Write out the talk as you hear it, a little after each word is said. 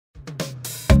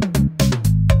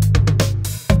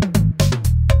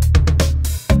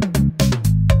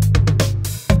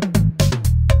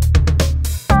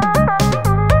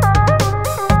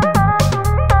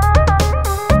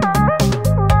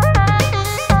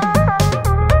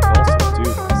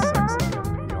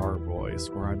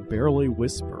literally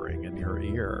whispering in your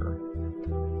ear.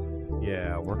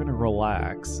 Yeah, we're gonna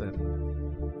relax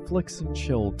and Flix and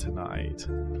Chill tonight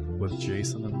with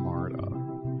Jason and Marta.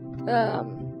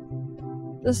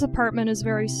 This apartment is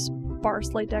very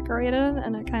sparsely decorated,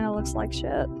 and it kind of looks like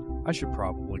shit. I should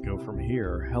probably go from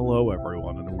here. Hello,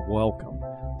 everyone, and welcome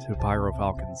to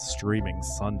PyroFalkon's Streaming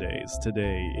Sundays.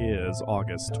 Today is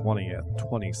August 20th,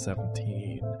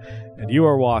 2017, and you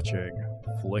are watching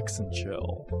Flix and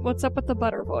Chill. What's up with the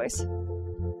butter voice?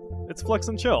 It's Flix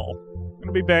and Chill. I'm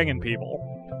gonna be banging people.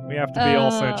 We have to be all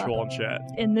sensual and shit.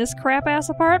 In this crap-ass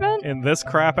apartment? In this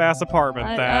crap-ass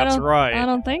apartment, that's right. I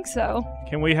don't think so.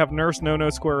 Can we have Nurse No-No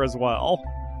Square as well?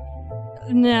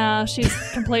 Nah, she's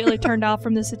completely turned off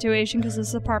from the situation because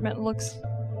this apartment looks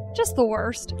just the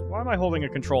worst. Why am I holding a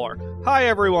controller? Hi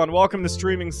everyone, welcome to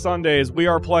Streaming Sundays. We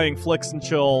are playing Flix and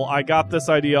Chill. I got this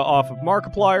idea off of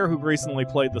Markiplier, who recently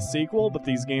played the sequel, but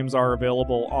these games are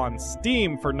available on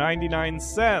Steam for 99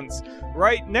 cents.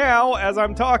 Right now, as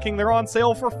I'm talking, they're on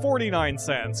sale for 49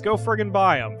 cents. Go friggin'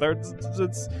 buy them.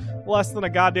 It's less than a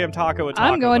goddamn taco at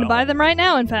Taco I'm going Bell. to buy them right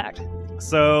now, in fact.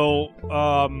 So,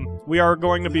 we are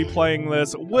going to be playing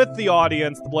this with the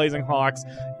audience, the Blazing Hawks.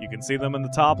 You can see them in the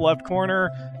top left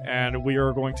corner, and we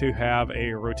are going to have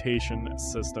a rotation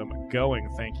system going.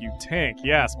 Thank you, Tank.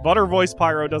 Yes, Butter Voice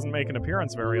Pyro doesn't make an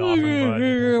appearance very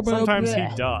often, but sometimes he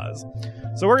does.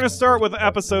 So we're going to start with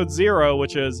episode 0,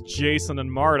 which is Jason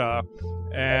and Marta,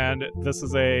 and this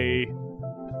is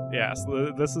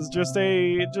this is just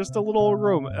a little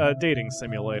room dating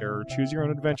simulator, choose your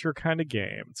own adventure kind of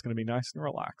game. It's going to be nice and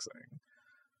relaxing.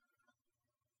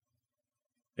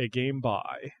 A game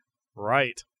by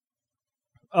right.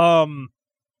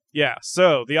 Yeah,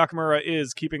 so the Akamura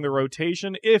is keeping the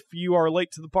rotation. If you are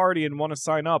late to the party and want to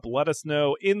sign up, let us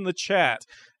know in the chat,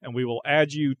 and we will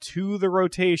add you to the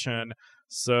rotation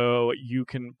so you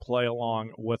can play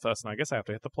along with us. And I guess I have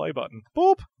to hit the play button.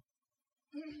 Boop!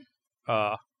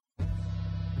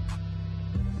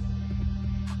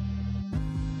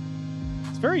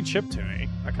 It's very chiptune-y.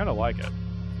 I kind of like it.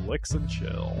 Flix and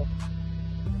Chill.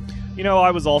 You know,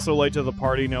 I was also late to the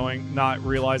party not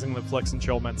realizing that Flix and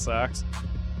Chill meant sex.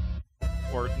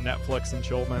 Or Netflix and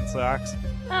Chill meant sex.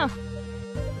 Oh.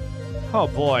 Oh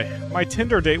boy, my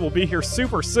Tinder date will be here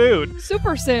super soon.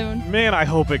 Super soon. Man, I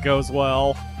hope it goes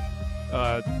well.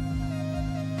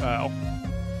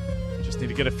 Just need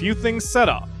to get a few things set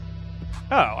up.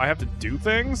 Oh, I have to do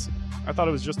things? I thought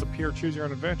it was just a pure choose your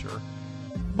own adventure.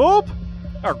 Boop!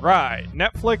 Alright,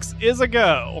 Netflix is a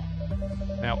go.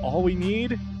 Now all we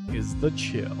need is the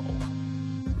chill.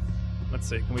 Let's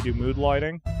see, can we do mood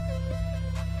lighting?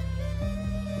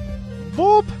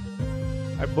 Boop!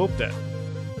 I booped it.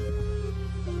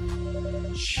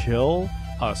 Chill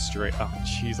straight. Oh,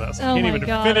 Jesus. I can't even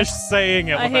finish saying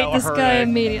it without I hate this hurting. guy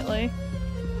immediately.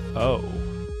 Oh,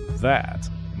 that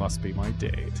must be my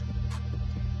date.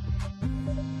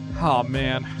 Oh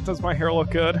man, does my hair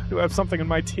look good? Do I have something in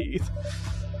my teeth?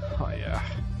 Oh yeah,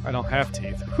 I don't have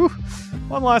teeth. Whew.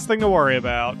 One last thing to worry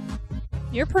about.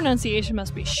 Your pronunciation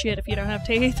must be shit if you don't have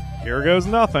teeth. Here goes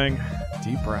nothing.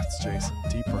 Deep breaths, Jason.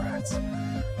 Deep breaths.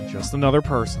 Just another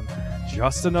person.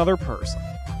 Just another person.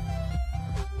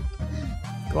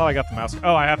 Glad I got the mouse.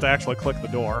 Oh, I have to actually click the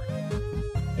door.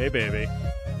 Hey, baby.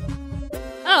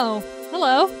 Oh,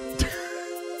 hello.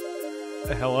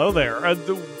 Hello there.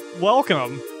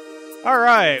 Welcome. All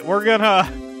right, we're gonna...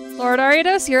 Lord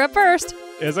Aridos, you're up first.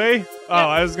 Is he? Oh,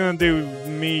 I was gonna do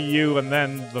me, you, and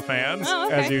then the fans,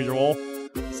 as usual.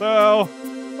 So,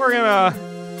 we're gonna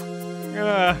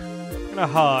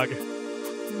hug.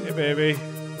 Hey, baby.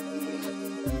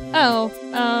 Oh,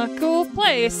 cool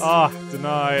place.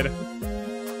 Denied.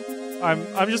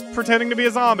 I'm just pretending to be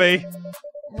a zombie.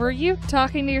 Were you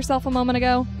talking to yourself a moment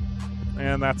ago?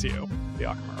 And that's you, the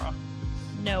Akamura.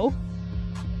 No.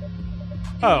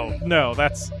 Oh, no,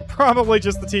 that's probably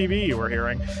just the TV you were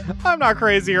hearing. I'm not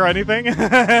crazy or anything.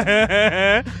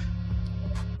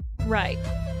 Right.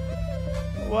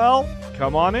 Well,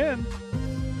 come on in.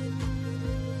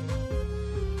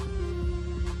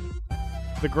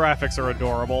 The graphics are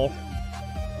adorable.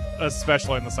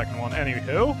 Especially in the second one.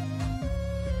 Anywho.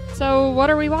 So, what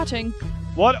are we watching?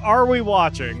 What are we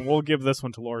watching? We'll give this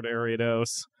one to Lord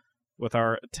Aridos with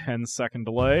our 10-second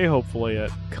delay. Hopefully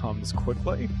it comes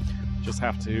quickly. Just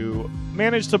have to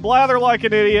manage to blather like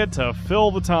an idiot to fill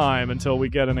the time until we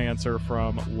get an answer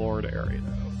from Lord Aridos.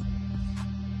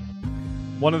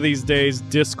 One of these days,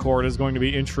 Discord is going to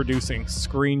be introducing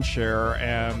screen share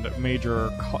and major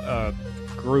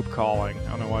group calling. I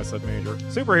don't know why I said major.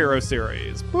 Superhero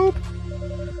series. Boop!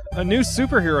 A new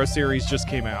superhero series just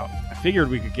came out. I figured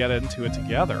we could get into it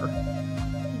together.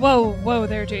 Whoa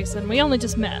there, Jason. We only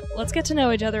just met. Let's get to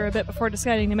know each other a bit before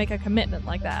deciding to make a commitment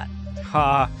like that.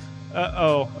 Ha.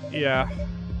 Oh, yeah.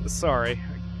 Sorry.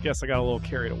 I guess I got a little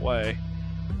carried away.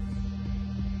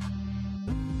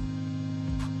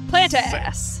 Plant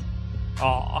ass.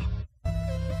 Aw.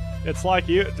 It's like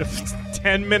you...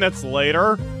 10 minutes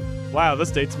later? Wow,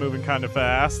 this date's moving kind of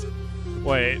fast.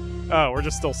 Wait. Oh, we're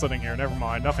just still sitting here. Never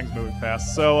mind. Nothing's moving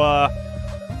fast. So,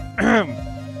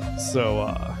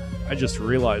 I just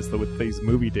realized that with these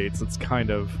movie dates, it's kind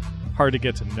of hard to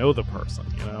get to know the person,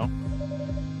 you know?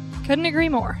 Couldn't agree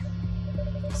more.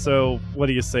 So, what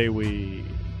do you say we...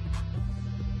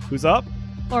 Who's up?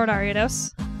 Lord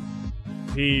Ariados.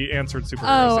 He answered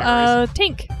superhero series.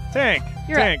 Tink. Tank.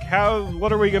 You're Tank,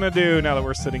 what are we gonna do now that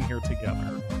we're sitting here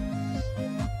together?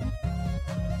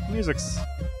 Music's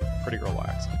pretty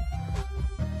relaxing.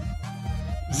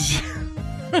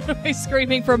 He's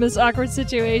screaming from this awkward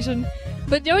situation.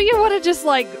 But don't you want to just,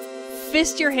 like,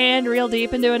 fist your hand real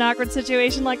deep into an awkward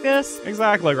situation like this?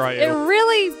 Exactly right. It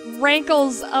really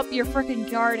rankles up your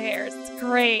freaking guard hairs. It's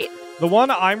great. The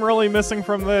one I'm really missing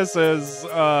from this is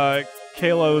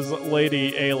Kalo's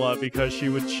Lady Ayla, because she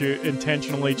would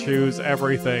intentionally choose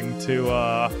everything to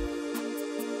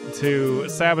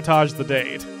sabotage the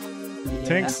date. Yeah.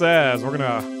 Tink says we're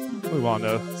gonna move on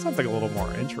to something a little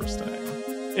more interesting,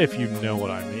 if you know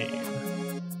what I mean.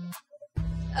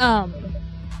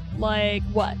 Like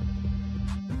what?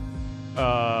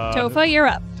 Uh, Tofa, you're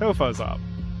up. Tofa's up.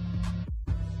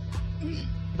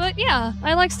 But yeah,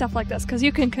 I like stuff like this, because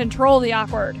you can control the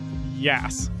awkward.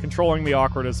 Yes, controlling the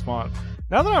awkward is fun.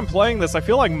 Now that I'm playing this, I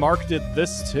feel like Mark did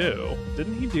this too.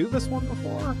 Didn't he do this one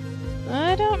before?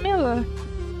 I don't remember.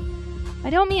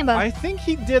 I think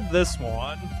he did this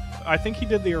one. I think he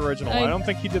did the original. I don't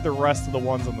think he did the rest of the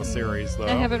ones in the series, though.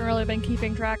 I haven't really been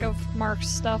keeping track of Mark's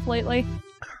stuff lately.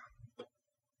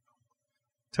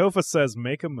 Tofa says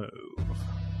make a move.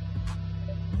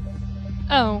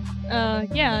 Oh,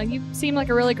 yeah, you seem like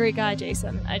a really great guy,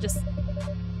 Jason. I just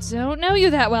don't know you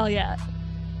that well yet.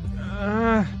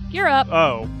 You're up.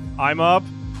 Oh, I'm up?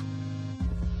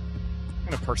 I'm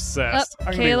gonna persist. I'm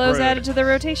gonna be Kalo's rude. added to the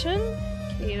rotation.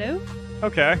 Kalo.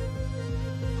 Okay.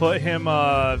 Put him,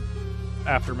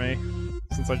 after me,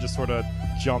 since I just sort of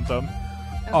jumped him.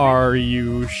 Okay. Are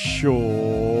you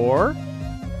sure?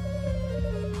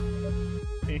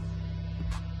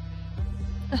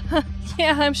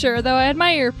 Yeah, I'm sure, though I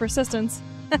admire your persistence.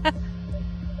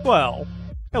 Well,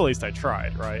 at least I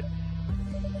tried, right?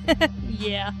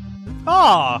 Yeah.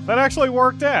 Ah, that actually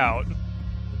worked out.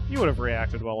 You would have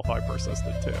reacted well if I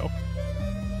persisted, too.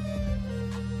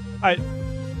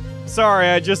 Sorry,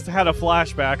 I just had a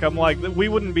flashback. I'm like, we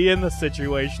wouldn't be in this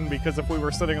situation because if we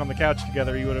were sitting on the couch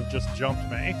together, you would have just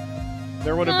jumped me.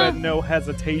 There would have been no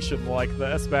hesitation like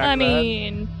this back then. I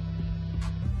mean,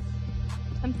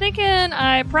 I'm thinking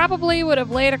I probably would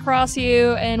have laid across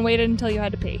you and waited until you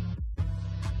had to pee.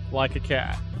 Like a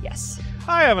cat. Yes.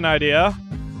 I have an idea.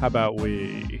 How about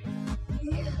we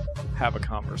have a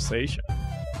conversation?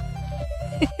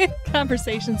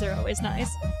 Conversations are always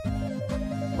nice.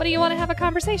 What do you want to have a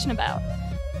conversation about?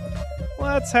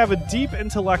 Let's have a deep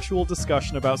intellectual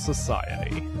discussion about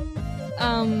society.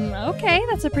 Okay,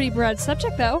 that's a pretty broad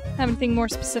subject, though. Have anything more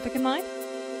specific in mind?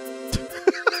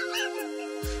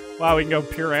 Wow, we can go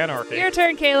pure anarchy. Your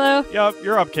turn, Kalo. Yup,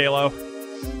 you're up, Kalo. No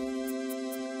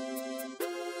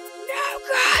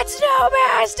gods, no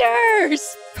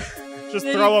masters! Just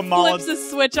Then throw a he molotov. flips a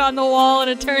switch on the wall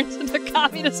and it turns into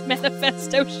Communist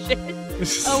Manifesto shit.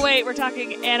 Oh wait, we're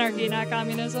talking anarchy, not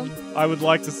communism. I would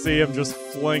like to see him just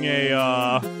fling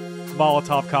a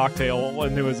Molotov cocktail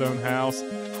into his own house.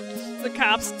 The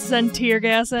cops send tear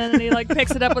gas in and he like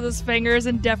picks it up with his fingers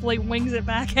and definitely wings it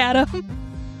back at him.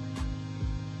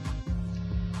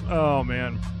 Oh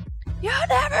man. You'll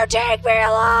never take me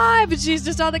alive! And she's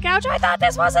just on the couch. I thought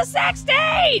this was a sex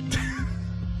date!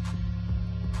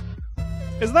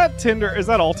 Is that Tinder? Is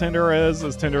that all Tinder is?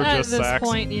 Is Tinder just At this sex?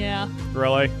 point, yeah.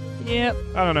 Really? Yep.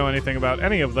 I don't know anything about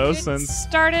any of those It since...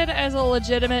 started as a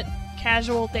legitimate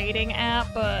casual dating app,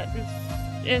 but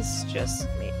it's just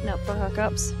meeting up for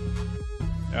hookups.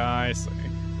 I see.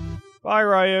 Bye,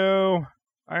 Ryu.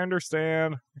 I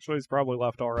understand. Actually, he's probably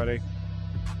left already.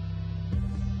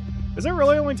 Is it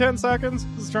really only 10 seconds?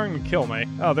 This is trying to kill me.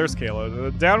 Oh, there's Kalo.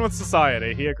 Down with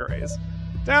society. He agrees.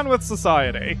 Down with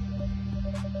society.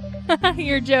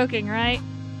 You're joking, right?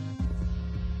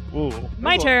 Ooh.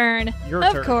 My turn. Your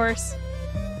Of turn. course.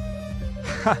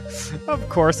 Of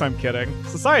course I'm kidding.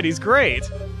 Society's great.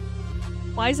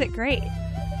 Why is it great?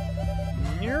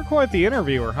 You're quite the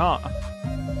interviewer, huh?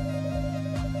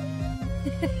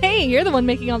 Hey, you're the one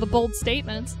making all the bold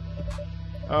statements.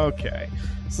 Okay.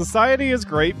 Society is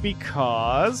great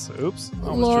because... Oops.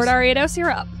 Lord Ariados,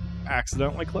 you're up.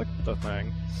 Accidentally clicked the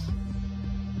thing.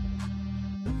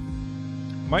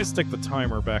 Might stick the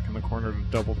timer back in the corner to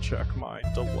double check my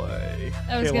delay.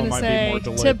 I was Kayla going to might be say, more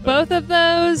delayed to than- both of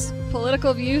those,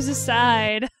 political views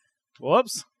aside.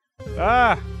 Whoops.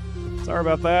 Sorry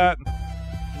about that.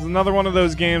 This is another one of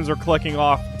those games where clicking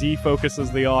off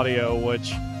defocuses the audio,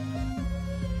 which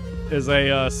is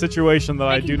a situation that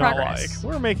I do not like.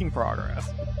 We're making progress.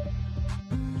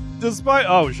 Despite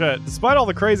all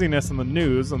the craziness in the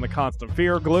news and the constant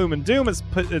fear, gloom, and doom it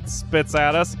spits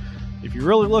at us, if you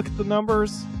really look at the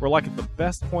numbers, we're like at the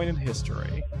best point in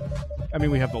history. I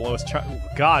mean, we have the lowest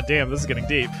God damn, this is getting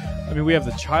deep. I mean, we have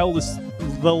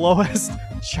the lowest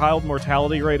child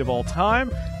mortality rate of all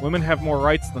time. Women have more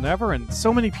rights than ever, and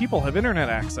so many people have internet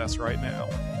access right now.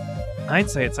 I'd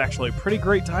say it's actually a pretty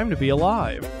great time to be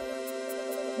alive.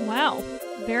 Wow.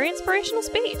 Very inspirational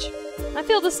speech. I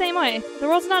feel the same way. The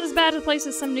world's not as bad a place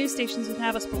as some news stations would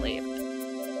have us believe.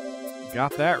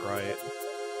 Got that right.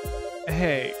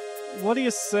 Hey, what do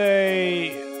you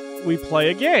say we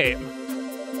play a game?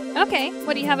 Okay,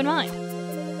 what do you have in mind?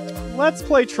 Let's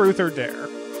play Truth or Dare.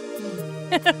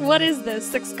 What is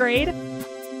this, 6th grade?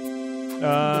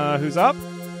 Who's up?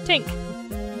 Tink.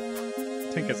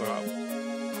 Tink is up.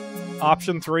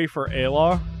 Option 3 for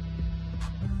Ayla.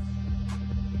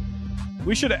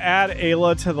 We should add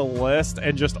Ayla to the list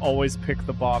and just always pick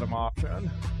the bottom option.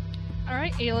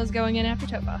 Alright, Ayla's going in after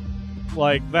Topa.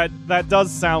 Like, that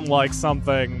does sound like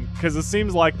something, because it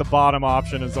seems like the bottom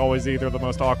option is always either the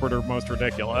most awkward or most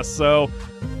ridiculous. So,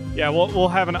 yeah, we'll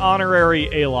have an honorary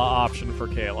Ayla option for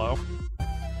Kalo.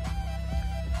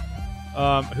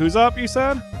 Who's up, you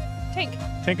said? Tink.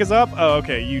 Tink is up? Oh,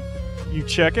 okay. You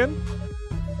checking?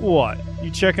 What? You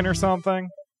checking or something?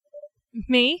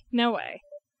 Me? No way.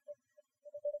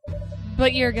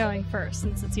 But you're going first,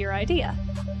 since it's your idea.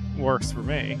 Works for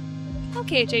me.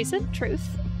 Okay, Jason. Truth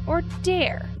or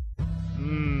dare?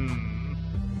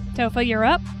 Tofa, you're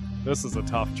up. This is a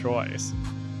tough choice.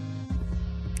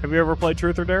 Have you ever played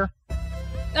Truth or Dare?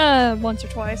 Once or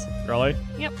twice. Really?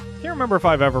 Yep. Can't remember if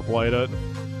I've ever played it.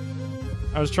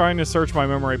 I was trying to search my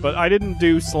memory, but I didn't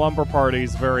do slumber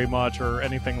parties very much or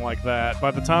anything like that.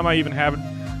 By the time I even had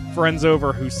friends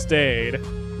over who stayed,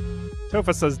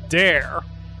 Tofa says dare.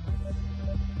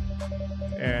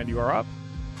 And you are up.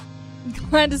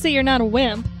 Glad to see you're not a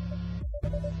wimp.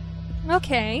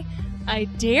 Okay, I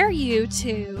dare you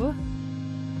to...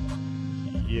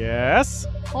 Yes?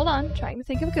 Hold on, trying to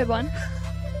think of a good one.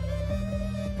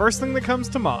 First thing that comes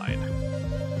to mind.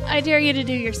 I dare you to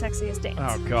do your sexiest dance.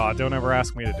 Oh god, don't ever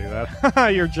ask me to do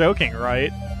that. You're joking,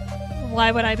 right?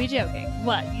 Why would I be joking?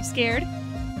 What, you scared?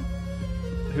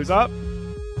 Who's up?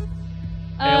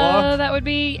 Ayla? That would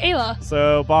be Ayla.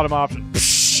 So, bottom option.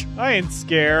 Psh, I ain't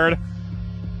scared.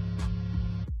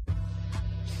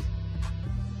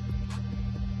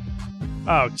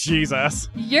 Oh, Jesus.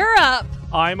 You're up.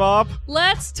 I'm up.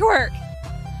 Let's twerk.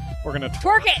 We're gonna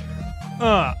Twerk it.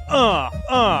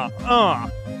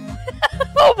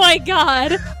 Oh my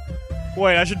god.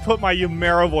 Wait, I should put my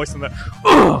Yumero voice in there.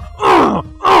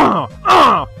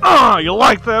 You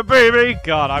like that, baby?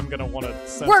 God, I'm gonna want to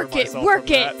censor Work it, myself work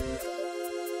from it. that.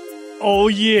 Oh,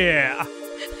 yeah.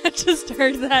 I just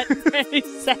heard that very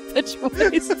savage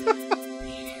voice.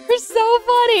 You're so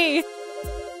funny.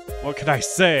 What can I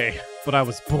say? But I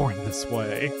was born this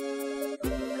way.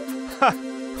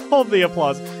 Hold the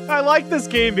applause. I like this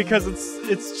game because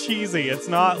it's cheesy. It's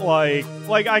not like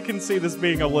I can see this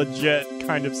being a legit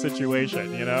kind of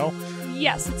situation, you know?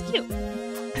 Yes, it's cute.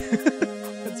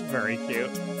 It's very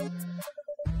cute.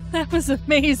 That was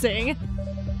amazing.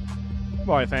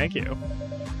 Why, thank you.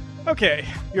 Okay,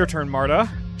 your turn, Marta.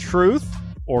 Truth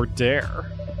or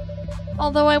dare?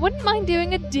 Although I wouldn't mind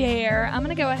doing a dare, I'm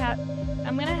gonna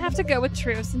have to go with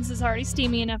truth since it's already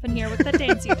steamy enough in here with that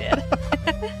dance you did.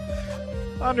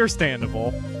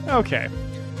 Understandable. Okay.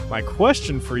 My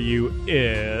question for you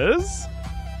is...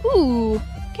 Ooh,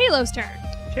 Kalo's turn.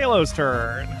 Kalo's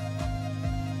turn.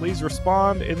 Please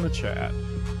respond in the chat.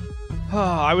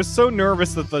 I was so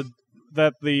nervous that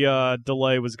the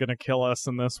delay was going to kill us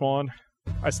in this one.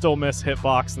 I still miss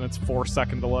Hitbox and its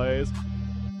 4-second delays.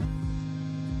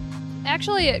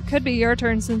 Actually, it could be your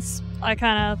turn since I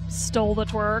kind of stole the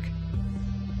twerk.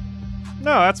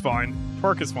 No, that's fine.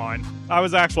 Twerk is fine. I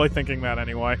was actually thinking that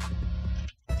anyway.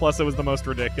 Plus, it was the most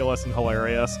ridiculous and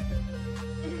hilarious.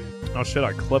 Oh shit,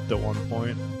 I clipped at one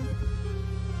point.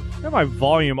 I got my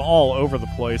volume all over the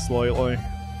place lately.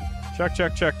 Check,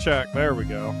 check, check, check. There we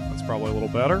go. That's probably a little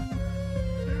better.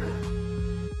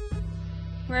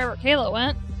 Wherever Kalo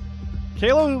went.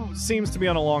 Kalo seems to be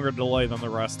on a longer delay than the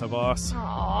rest of us.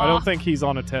 Aww. I don't think he's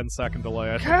on a 10-second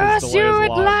delay. I think his Curse delay you, is a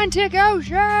lot. Atlantic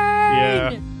Ocean!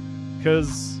 Yeah,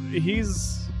 because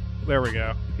he's... There we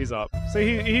go. He's up.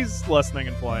 See, he's listening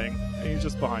and playing. He's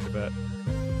just behind a bit.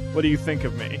 What do you think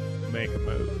of me? Make a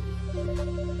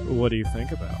move. What do you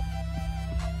think about?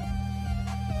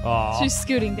 Aw. She's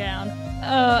scooting down.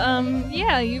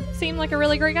 Yeah, you seem like a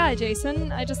really great guy,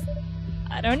 Jason. I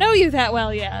don't know you that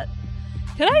well yet.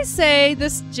 Could I say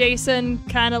this Jason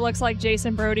kind of looks like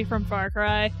Jason Brody from Far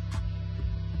Cry?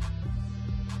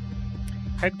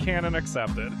 Headcanon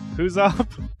accepted. Who's up?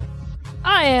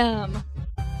 I am.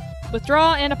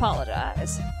 Withdraw and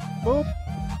apologize. Boop.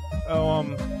 Oh,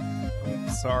 I'm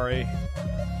sorry.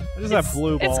 I just have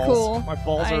blue balls. It's cool. My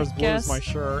balls I are as blue guess. as my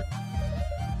shirt.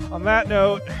 On that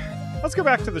note, let's go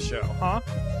back to the show, huh?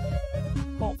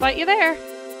 Won't fight you there.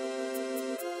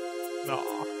 No.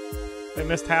 They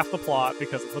missed half the plot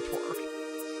because of the twerk.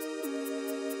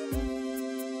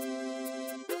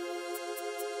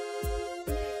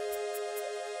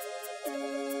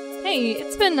 Hey,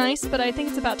 it's been nice, but I think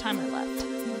it's about time I left.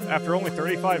 After only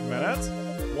 35 minutes?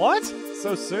 What?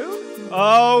 So soon?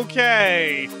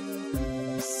 Okay.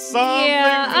 Something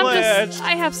glitched.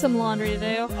 I have some laundry to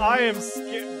do. I am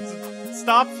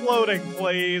Stop floating,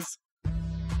 please.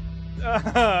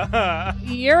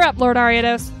 You're up, Lord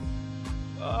Ariados.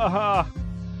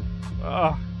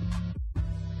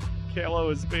 Kalo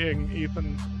is being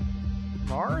Ethan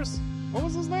Mars? What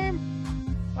was his name?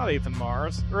 Not Ethan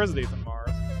Mars. Or is it Ethan Mars?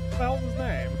 What the hell's his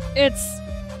name? It's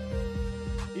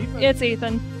Ethan. Maybe it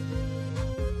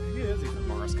is Ethan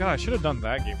Mars. God, I should have done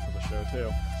that game for the show,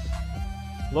 too.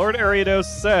 Lord Ariados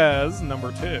says,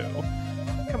 number 2.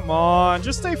 Come on,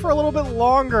 just stay for a little bit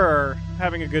longer.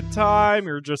 Having a good time,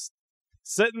 you're just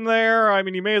sitting there. I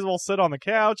mean, you may as well sit on the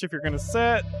couch if you're gonna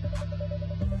sit.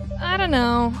 I don't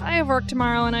know. I have work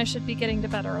tomorrow and I should be getting to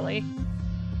bed early.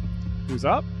 Who's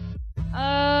up?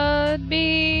 It'd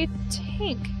be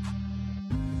Tink.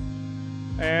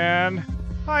 And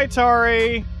hi,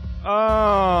 Tari.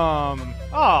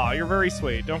 You're very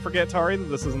sweet. Don't forget, Tari, that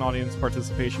this is an audience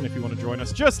participation. If you want to join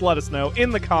us, just let us know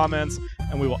in the comments,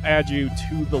 and we will add you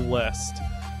to the list.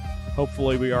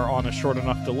 Hopefully, we are on a short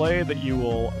enough delay that you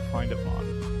will find it fun.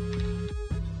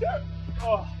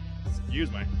 Oh,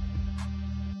 excuse me.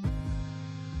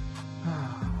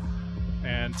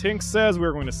 And Tink says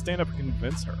we're going to stand up and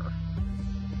convince her.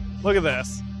 Look at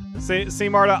this. See,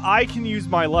 Marta, I can use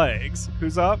my legs.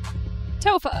 Who's up?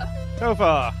 Tofa.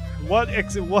 Tofa,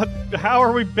 how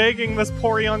are we begging this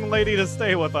poor young lady to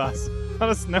stay with us? Let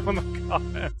us know in the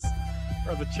comments.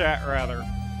 Or the chat, rather.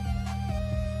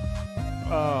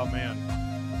 Oh, man.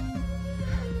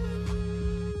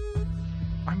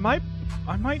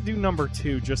 I might do number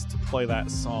 2 just to play that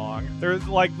song.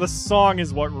 The song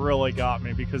is what really got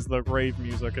me, because the rave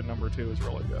music in number 2 is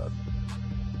really good.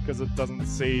 Because it doesn't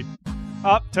see...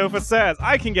 Tofa says,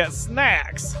 I can get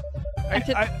snacks! I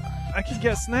can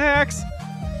get snacks!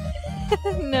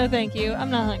 No, thank you.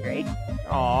 I'm not hungry.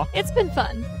 Aw. It's been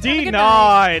fun.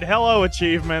 Denied! Hello,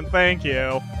 achievement. Thank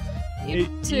you. You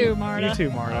too, Marta. You too,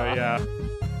 Marta, yeah.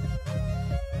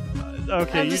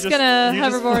 Okay, I'm just gonna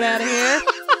hoverboard out of here.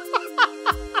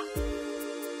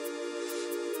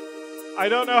 I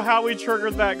don't know how we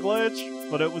triggered that glitch,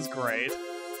 but it was great.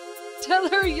 Tell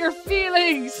her your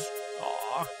feelings!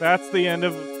 Aw, that's the end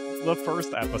of the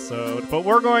first episode. But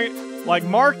we're going...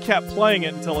 Mark kept playing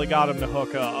it until he got him to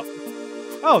hook up.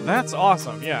 Oh, that's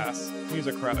awesome, yes.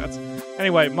 Music credits.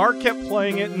 Anyway, Mark kept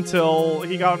playing it until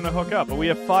he got him to hook up, but we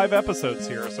have 5 episodes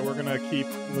here, so we're gonna keep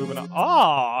moving on.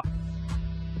 Ah!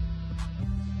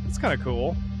 That's kind of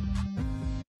cool.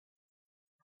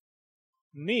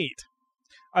 Neat.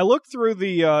 I looked through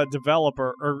the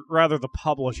developer, or rather the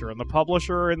publisher, and the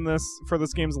publisher for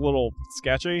this game's a little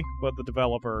sketchy, but the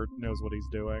developer knows what he's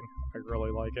doing. I really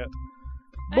like it.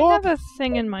 I have a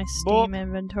thing in my Steam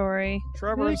inventory.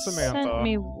 Trevor and Samantha. Sent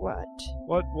me what?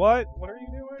 What are you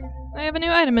doing? I have a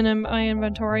new item in my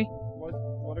inventory.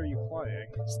 What are you playing?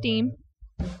 Steam.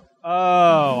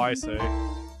 Oh, I see.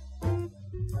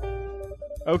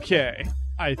 Okay,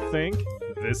 I think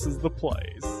this is the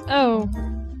place. Oh,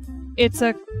 it's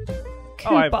a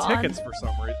coupon. Oh, I have tickets for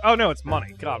some reason. Oh no, it's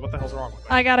money. God, what the hell's wrong with me?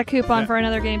 I got a coupon for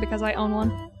another game because I own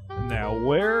one. Now,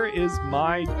 where is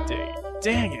my date?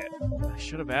 Dang it! I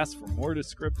should have asked for more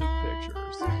descriptive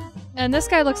pictures. And this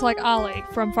guy looks like Ollie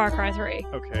from Far Cry 3.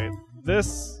 Okay,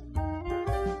 this...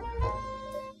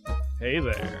 Hey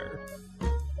there.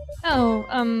 Oh,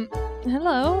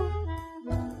 hello?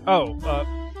 Oh,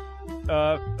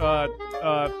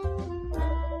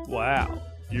 wow.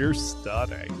 You're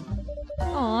stunning.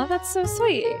 Aw, that's so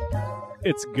sweet.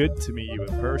 It's good to meet you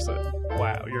in person.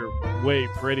 Wow, you're way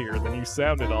prettier than you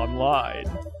sounded online.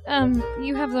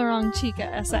 You have the wrong Chica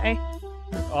essay.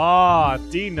 Ah,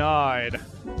 denied.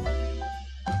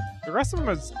 The rest of them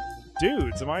is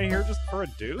dudes. Am I here just for a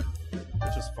dude?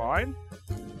 Which is fine.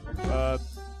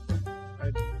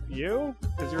 You?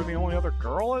 Because you're the only other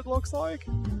girl, it looks like?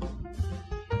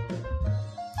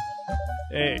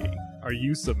 Hey, are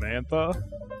you Samantha?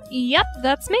 Yep,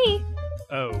 that's me.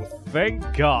 Oh,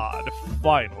 thank God,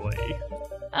 finally.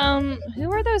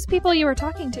 Who are those people you were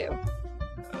talking to?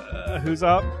 Who's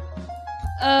up?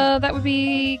 That would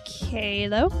be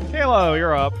Kalo. Kalo,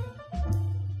 you're up.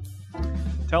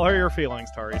 Tell her your feelings,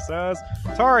 Tari says.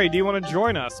 Tari, do you want to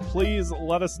join us? Please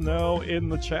let us know in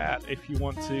the chat if you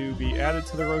want to be added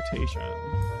to the rotation.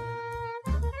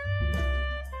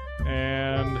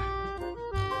 And...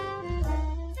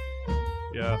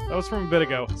 yeah, that was from a bit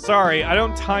ago. Sorry, I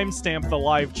don't timestamp the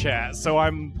live chat, so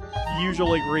I'm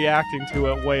usually reacting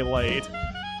to it way late.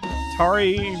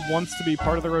 Tari wants to be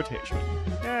part of the rotation.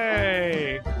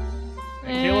 Yay!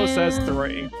 And Kalo says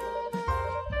 3.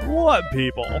 What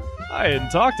people? I didn't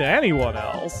talk to anyone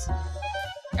else.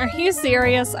 Are you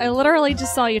serious? I literally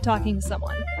just saw you talking to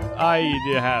someone. I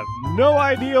have no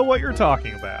idea what you're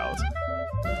talking about.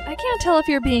 I can't tell if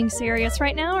you're being serious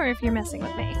right now or if you're messing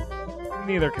with me.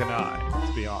 Neither can I,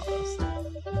 to be honest.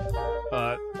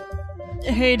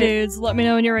 Hey dudes, let me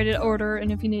know when you're ready to order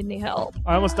and if you need any help.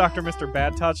 I almost Dr. Mr.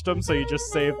 Bad touched him, so you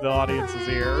just saved the audience's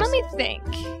ears. Let me think.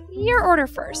 Your order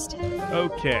first.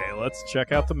 Okay, let's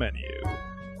check out the menu.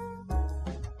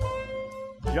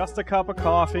 Just a cup of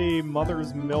coffee,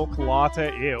 mother's milk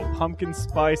latte, ew, pumpkin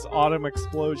spice autumn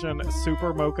explosion,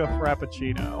 super mocha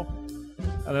frappuccino.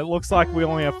 And it looks like we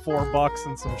only have $4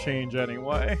 and some change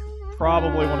anyway.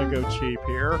 Probably want to go cheap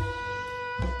here.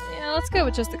 Yeah, let's go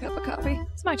with just a cup of coffee.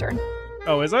 It's my turn.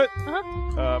 Oh, is it?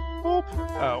 Uh-huh. Boop.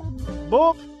 Oh.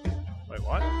 Boop! Wait,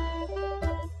 what?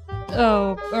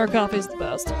 Oh, our coffee's the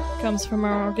best. Comes from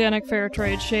our organic fair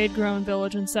trade shade-grown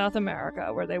village in South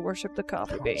America, where they worship the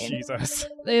coffee bean. Jesus.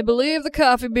 They believe the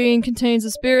coffee bean contains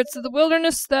the spirits of the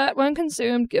wilderness that, when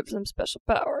consumed, gives them special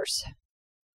powers.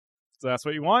 So that's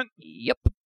what you want? Yep.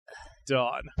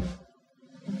 Done.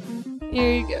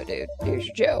 Here you go, dude. Here's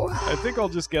your Joe. I think I'll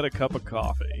just get a cup of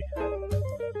coffee.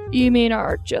 You mean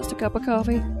our just a cup of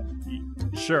coffee?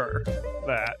 Sure.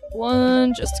 That.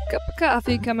 One just a cup of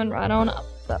coffee coming right on up.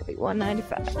 That'll be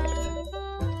 $1.95.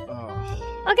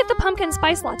 Oh. I'll get the pumpkin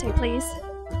spice latte, please.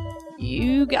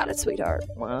 You got it, sweetheart.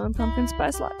 One pumpkin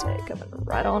spice latte coming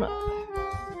right on up.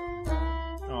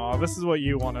 Oh, this is what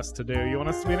you want us to do. You want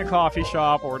us to be in a coffee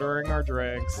shop, ordering our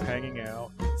drinks, hanging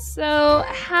out. So,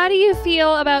 how do you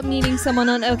feel about meeting someone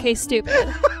on OK Stupid?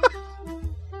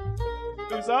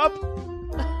 Who's up?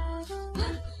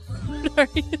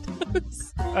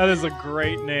 That is a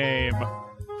great name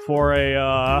for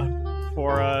a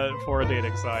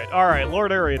dating site. All right,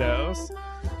 Lord Aridos.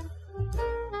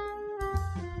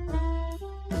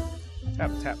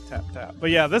 Tap, tap, tap, tap.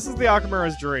 But yeah, this is the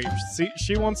Akamura's dream.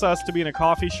 She wants us to be in a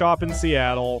coffee shop in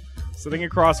Seattle, sitting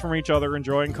across from each other,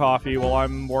 enjoying coffee while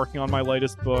I'm working on my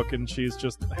latest book, and she's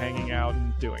just hanging out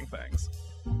and doing things.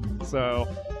 So,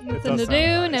 nothing to do,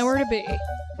 nice. nowhere to be.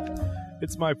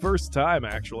 It's my first time,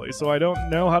 actually, so I don't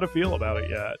know how to feel about it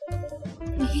yet.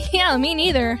 Yeah, me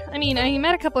neither. I mean, I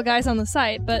met a couple of guys on the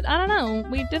site, but I don't know.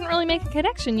 We didn't really make a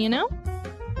connection, you know?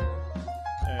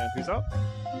 And who's up?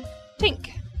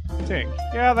 Tink. Tink.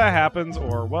 Yeah, that happens.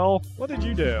 Or, well, what did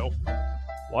you do?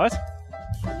 What?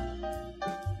 I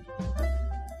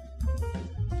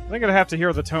think I'd have to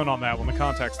hear the tone on that when the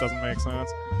context doesn't make sense.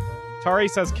 Tari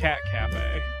says cat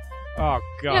cafe. Oh,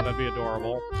 God, Yep. That'd be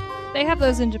adorable. They have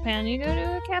those in Japan. You go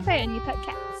to a cafe and you pet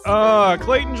cats.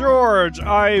 Clayton George,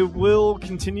 I will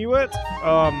continue it.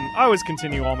 I always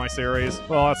continue all my series.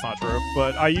 Well, that's not true,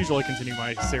 but I usually continue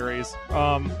my series.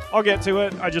 I'll get to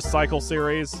it. I just cycle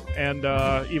series, and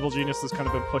Evil Genius has kind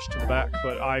of been pushed to the back,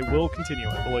 but I will continue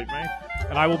it, believe me.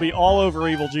 And I will be all over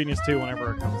Evil Genius 2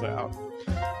 whenever it comes out.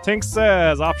 Tink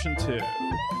says, option 2.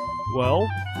 Well,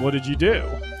 what did you do?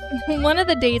 One of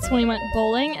the dates when we went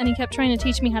bowling, and he kept trying to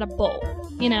teach me how to bowl.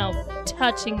 You know,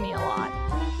 touching me a lot.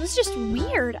 It was just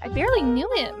weird. I barely knew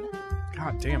him.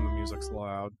 God damn, the music's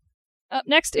loud. Up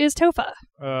next is Tofa.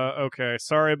 Okay.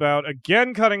 Sorry about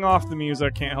again cutting off the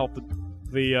music. Can't help the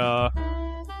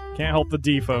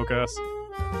defocus.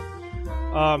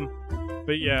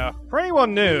 But yeah, for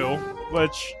anyone new,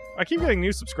 which I keep getting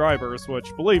new subscribers,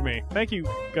 which believe me, thank you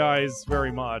guys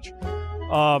very much.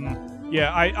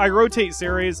 Yeah, I rotate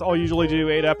series. I'll usually do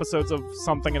 8 episodes of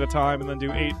something at a time, and then do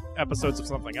 8 episodes of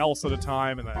something else at a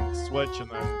time, and then switch,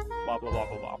 and then blah, blah, blah,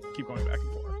 blah, blah. Keep going back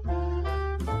and forth.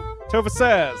 Topher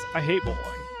says, I hate bowling.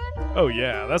 Oh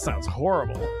yeah, that sounds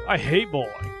horrible. I hate bowling.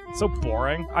 It's so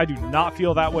boring. I do not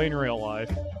feel that way in real life.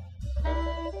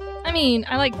 I mean,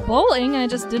 I like bowling, I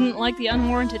just didn't like the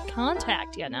unwarranted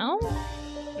contact, you know?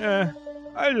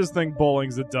 I just think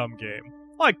bowling's a dumb game.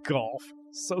 Like golf.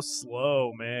 So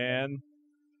slow, man.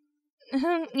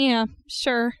 Yeah,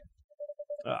 sure.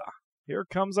 Here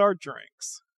comes our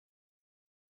drinks.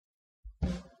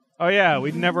 Oh yeah,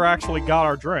 we never actually got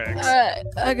our drinks. Alright,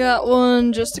 I got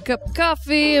one just a cup of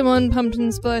coffee and one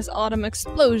pumpkin spice autumn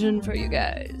explosion for you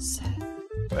guys.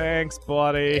 Thanks,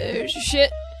 buddy. There's your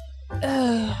shit.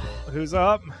 Who's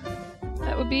up?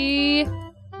 That would be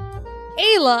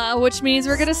Ayla, which means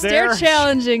we're gonna stare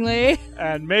challengingly.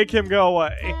 And make him go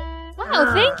away.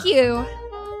 Wow, thank you.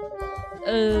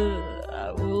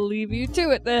 I will leave you to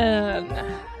it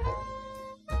then.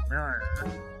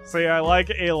 See, I like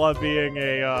Ayla being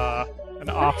an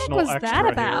optional extra. What was that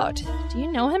about? Here. Do you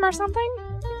know him or something?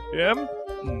 Him?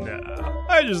 No.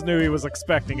 I just knew he was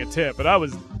expecting a tip, but I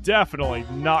was definitely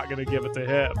not going to give it to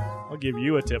him. I'll give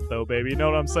you a tip, though, baby. You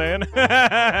know what I'm saying?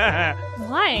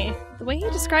 Why? The way you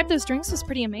described those drinks was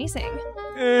pretty amazing.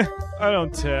 I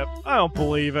don't tip. I don't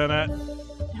believe in it.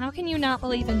 How can you not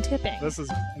believe in tipping? This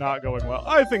is not going well.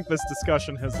 I think this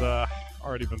discussion has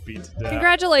already been beat to death.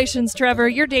 Congratulations, Trevor.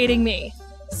 You're dating me.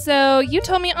 So, you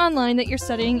told me online that you're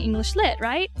studying English Lit,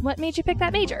 right? What made you pick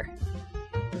that major?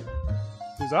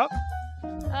 Who's up?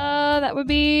 That would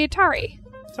be Tari.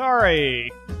 Tari!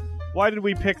 Why did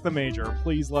we pick the major?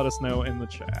 Please let us know in the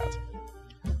chat.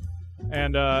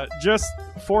 And just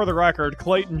for the record,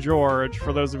 Clayton George,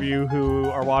 for those of you who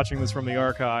are watching this from the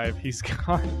archive, he's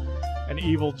got an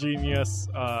evil genius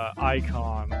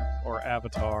icon or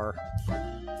avatar.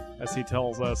 As he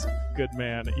tells us, good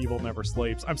man, evil never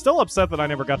sleeps. I'm still upset that I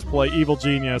never got to play Evil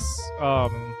Genius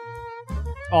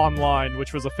online,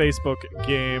 which was a Facebook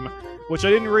game, which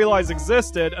I didn't realize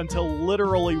existed until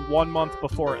literally 1 month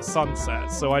before it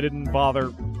sunset. So I didn't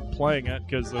bother playing it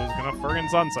because it was gonna friggin'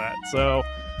 sunset. So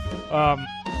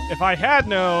if I had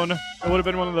known, it would have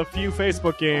been one of the few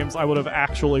Facebook games I would have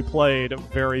actually played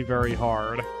very, very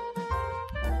hard.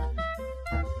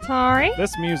 Tari?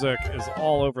 This music is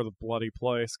all over the bloody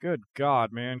place. Good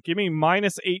God, man. Give me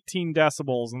minus 18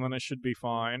 decibels and then it should be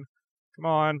fine. Come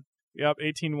on. Yep,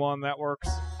 18.1, that works.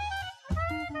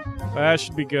 That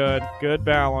should be good. Good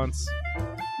balance.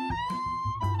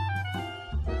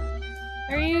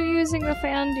 Are you using the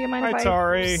fan? Do you mind if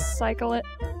Tari. I cycle it?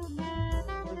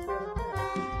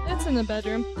 It's in the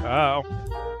bedroom. Oh.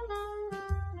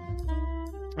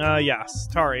 Yes.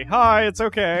 Tari. Hi, it's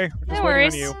okay. No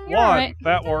worries. You. You're One. right.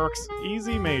 That works.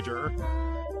 Easy major.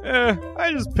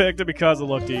 I just picked it because it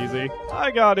looked easy.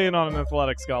 I got in on an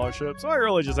athletic scholarship, so I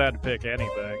really just had to pick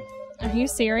anything. Are you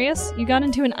serious? You got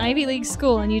into an Ivy League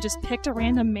school and you just picked a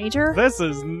random major? This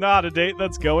is not a date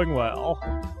that's going well.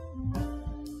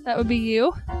 That would be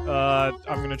you? I'm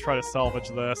gonna try to salvage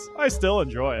this. I still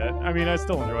enjoy it.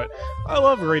 I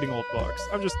love reading old books.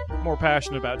 I'm just more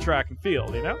passionate about track and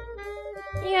field, you know?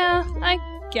 Yeah, I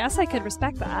guess I could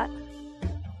respect that.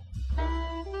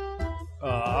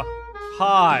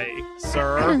 Hi,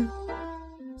 sir.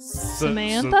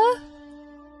 Samantha?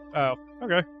 Oh,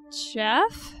 okay.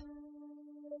 Jeff?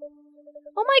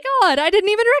 Oh my god, I didn't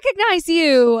even recognize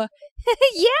you!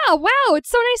 Yeah, wow, it's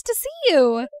so nice to see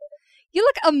you! You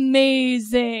look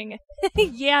amazing!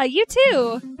 Yeah, you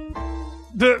too!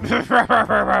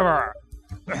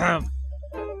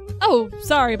 Oh,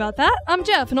 sorry about that. I'm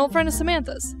Jeff, an old friend of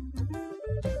Samantha's.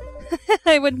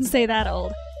 I wouldn't say that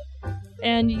old.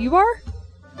 And you are?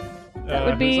 That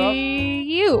would be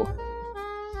you.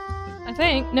 I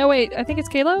think. No, wait. I think it's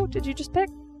Kalo. Did you just pick?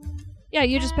 Yeah,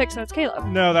 you just picked, so it's Kalo.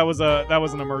 No, that was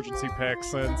an emergency pick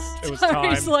since it was time.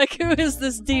 He's like, who is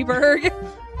this D-Berg?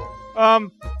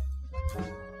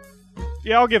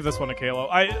 Yeah, I'll give this one to Kalo.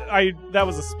 That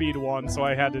was a speed one, so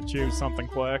I had to choose something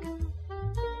quick.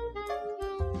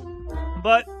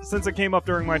 But since it came up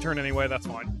during my turn anyway, that's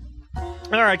fine.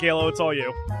 Alright, Kalo, it's all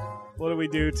you. What do we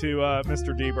do to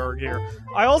Mr. D-Berg here?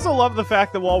 I also love the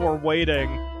fact that while we're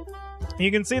waiting, you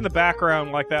can see in the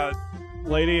background, like, that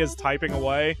lady is typing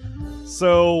away.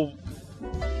 So,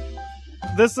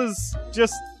 this is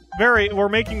just we're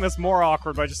making this more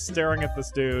awkward by just staring at this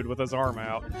dude with his arm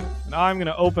out. Now I'm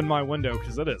gonna open my window,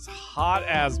 because it is hot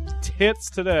as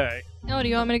tits today. Oh, do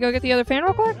you want me to go get the other fan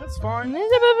real quick? That's fine.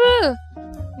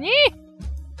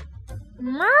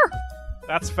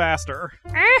 That's faster.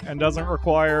 And doesn't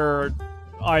require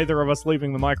either of us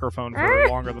leaving the microphone for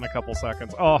longer than a couple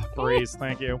seconds. Oh, breeze,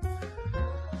 thank you.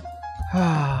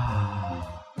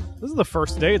 This is the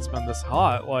first day it's been this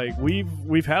hot. Like,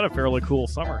 we've had a fairly cool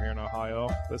summer here in Ohio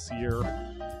this year.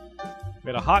 We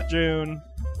had a hot June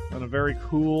and a very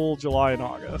cool July and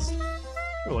August.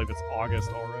 I believe it's August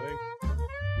already.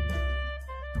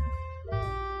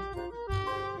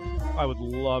 I would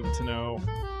love to know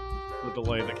the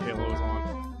delay that Kalo is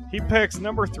on. He picks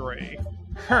number 3.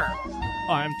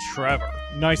 I'm Trevor.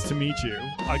 Nice to meet you,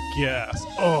 I guess.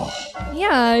 Oh.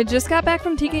 Yeah, I just got back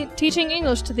from teaching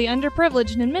English to the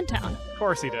underprivileged in Midtown. Of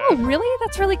course he did. Oh, really?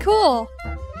 That's really cool.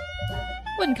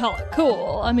 Wouldn't call it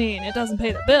cool. I mean, it doesn't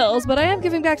pay the bills, but I am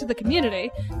giving back to the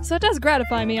community, so it does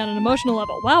gratify me on an emotional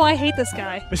level. Wow, I hate this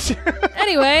guy.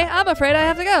 Anyway, I'm afraid I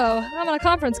have to go. I'm on a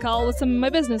conference call with some of my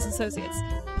business associates,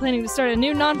 planning to start a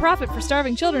new nonprofit for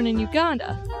starving children in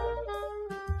Uganda.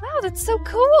 Wow, that's so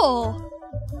cool.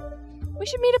 We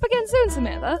should meet up again soon,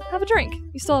 Samantha. Have a drink.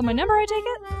 You still have my number, I take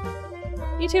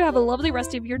it? You two have a lovely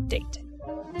rest of your date.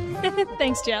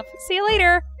 Thanks, Jeff. See you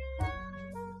later.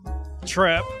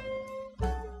 Trip.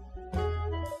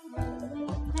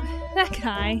 That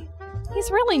guy. He's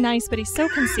really nice, but he's so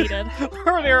conceited.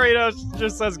 Arnaritos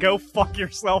just says, go fuck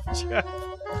yourself, Jeff.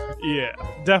 Yeah,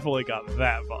 definitely got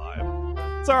that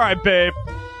vibe. It's alright, babe.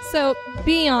 So,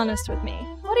 be honest with me.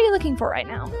 What are you looking for right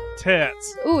now?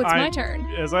 Tits. Ooh, it's my turn.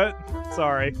 Is it?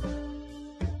 Sorry.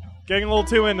 Getting a little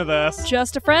too into this.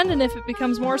 Just a friend, and if it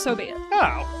becomes more, so be it.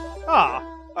 Oh. Ah.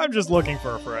 I'm just looking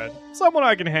for a friend. Someone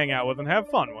I can hang out with and have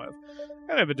fun with.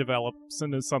 And if it develops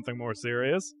into something more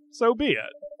serious, so be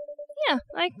it. Yeah,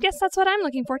 I guess that's what I'm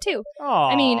looking for, too.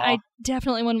 Aww. I mean, I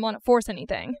definitely wouldn't want to force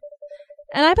anything.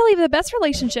 And I believe the best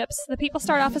relationships, the people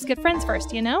start off as good friends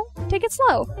first, you know? Take it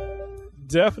slow.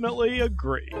 Definitely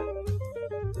agree.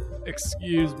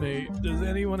 Excuse me, does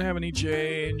anyone have any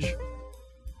change?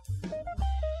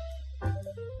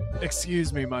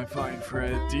 Excuse me, my fine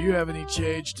friend, do you have any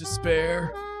change to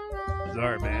spare?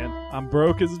 Sorry, man. I'm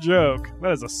broke as a joke.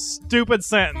 That is a stupid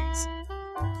sentence.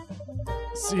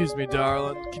 Excuse me,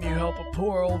 darling. Can you help a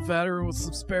poor old veteran with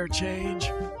some spare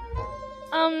change?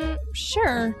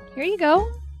 Sure. Here you go.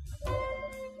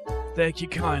 Thank you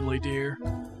kindly, dear.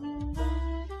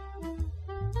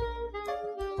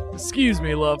 Excuse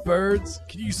me, lovebirds.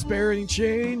 Can you spare any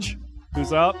change?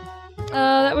 Who's up?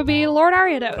 That would be Lord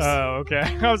Ariados. Oh, okay.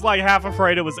 I was like half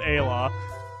afraid it was Ayla,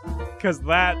 because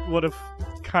that would have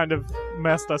kind of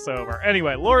messed us over.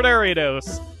 Anyway, Lord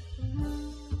Ariados.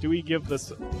 Do we give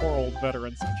this poor old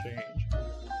veteran some change?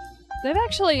 They've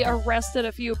actually arrested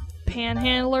a few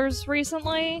panhandlers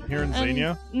recently. Here in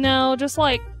Xenia? No, just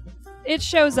like, it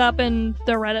shows up in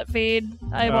the Reddit feed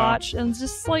I watch, and it's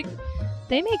just like,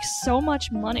 they make so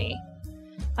much money.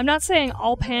 I'm not saying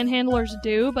all panhandlers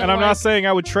do, but and I'm not saying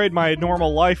I would trade my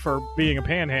normal life for being a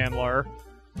panhandler.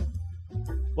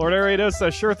 Lord Ariados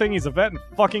says, sure thing, he's a vet and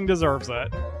fucking deserves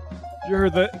it. Sure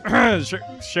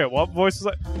shit, what voice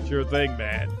was that? Sure thing,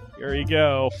 man. Here you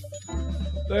go.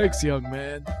 Thanks, young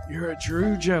man. You're a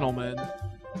true gentleman.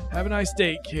 Have a nice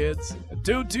date, kids. And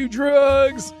don't do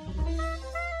drugs!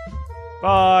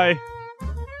 Bye.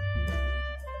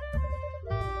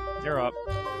 You're up.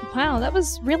 Wow, that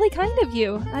was really kind of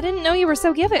you. I didn't know you were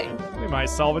so giving. We might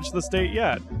salvage the state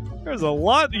yet. There's a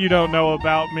lot you don't know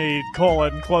about me,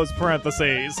 close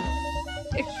parentheses.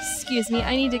 Excuse me,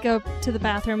 I need to go to the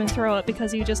bathroom and throw it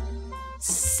because you just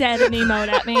said an emote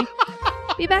at me.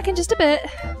 Be back in just a bit.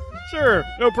 Sure,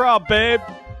 no problem, babe.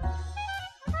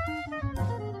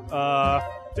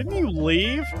 Didn't you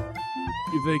leave?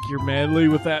 You think you're manly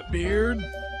with that beard?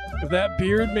 If that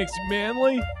beard makes you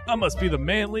manly, I must be the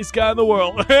manliest guy in the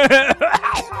world.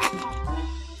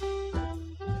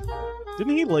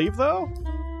 Didn't he leave, though?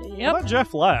 Yep. I thought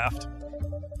Jeff left.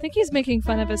 I think he's making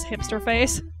fun of his hipster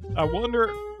face. I wonder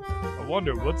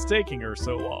what's taking her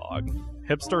so long.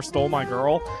 Hipster stole my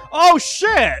girl? Oh,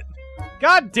 shit!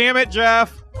 God damn it,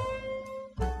 Jeff!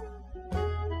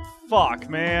 Fuck,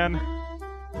 man.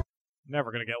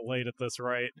 Never gonna get laid at this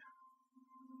rate.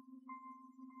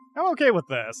 I'm okay with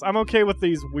this. I'm okay with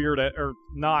these weird, or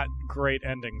not great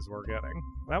endings we're getting.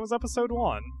 That was episode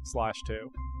 1/2.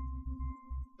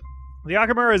 The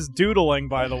Akamura is doodling,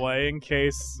 by the way, in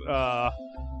case,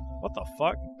 what the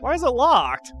fuck? Why is it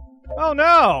locked? Oh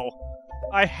no!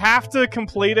 I have to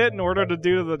complete it in order to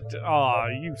do the... Aw,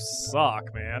 you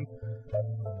suck, man.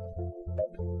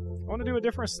 I want to do a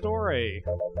different story.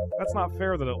 That's not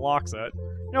fair that it locks it.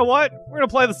 You know what? We're gonna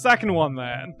play the second one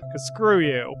then. Cause screw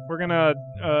you. We're gonna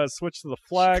switch to the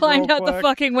flag. Climbed out the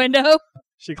fucking window.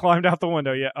 She climbed out the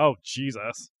window. Yeah. Oh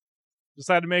Jesus. Just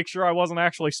had to make sure I wasn't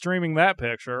actually streaming that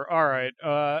picture. All right.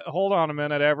 Hold on a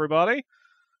minute, everybody.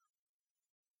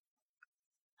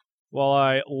 While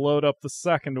I load up the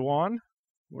second one,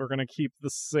 we're gonna keep the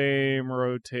same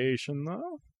rotation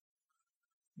though.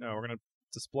 No, we're gonna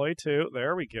display 2.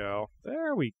 There we go.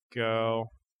 There we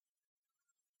go.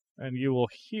 and you will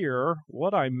hear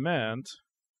what I meant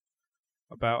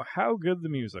about how good the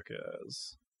music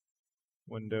is.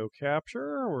 Window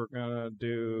capture, we're gonna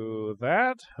do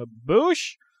that.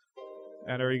 Haboosh!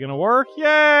 And are you gonna work?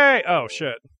 Yay! Oh,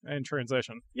 shit. And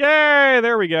transition. Yay!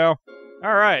 There we go.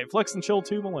 Alright, Flix and Chill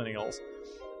 2 Millennials.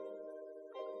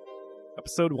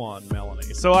 Episode 1, Melanie.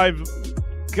 So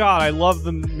God, I love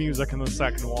the music in the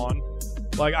second one.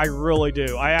 Like, I really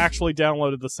do. I actually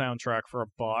downloaded the soundtrack for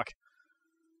 $1.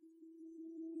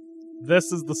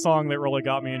 This is the song that really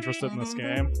got me interested in this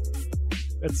game.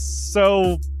 It's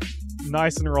so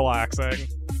nice and relaxing,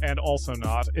 and also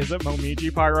not. Is it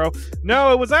Momiji, Pyro?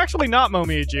 No, it was actually not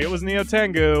Momiji. It was Neo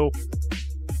Tengu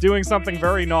doing something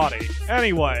very naughty.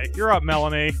 Anyway, you're up,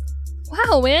 Melanie.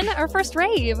 Wow, Win, our first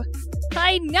rave.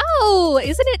 I know!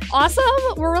 Isn't it awesome?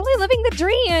 We're really living the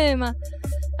dream.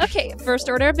 Okay, first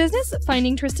order of business,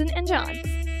 finding Tristan and John.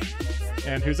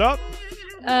 And who's up?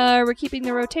 We're keeping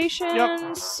the rotation.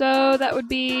 Yep. So that would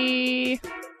be...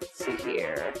 Let's see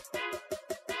here.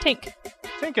 Tink.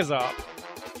 Tink is up.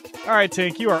 Alright,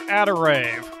 Tink, you are at a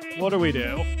rave. What do we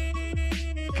do?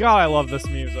 God, I love this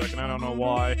music, and I don't know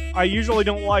why. I usually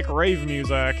don't like rave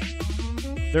music.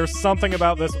 There's something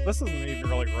about this. This isn't even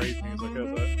really rave music,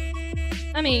 is it?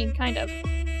 I mean, kind of.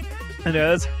 It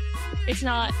is? It's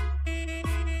not.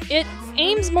 It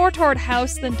aims more toward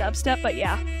house than dubstep, but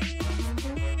yeah.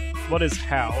 What is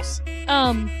house?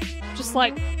 Just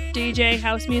like DJ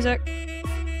house music.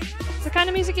 It's the kind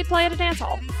of music you'd play at a dance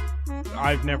hall.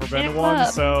 I've never been In to a one,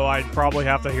 club. so I'd probably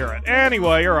have to hear it.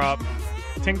 Anyway, you're up.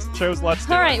 Tink chose Let's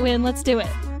Do It. Alright, Win, let's do it.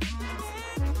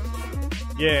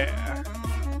 Yeah.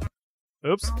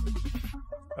 Oops.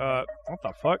 What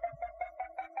the fuck?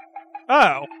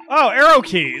 Oh, arrow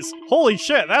keys! Holy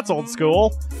shit, that's old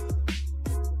school.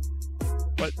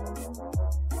 What?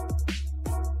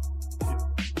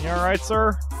 You alright,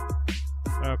 sir?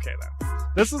 Okay, then.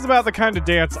 This is about the kind of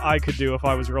dance I could do if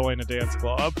I was really in a dance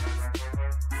club.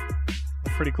 A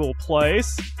pretty cool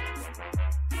place.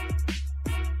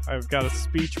 I've got a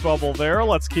speech bubble there.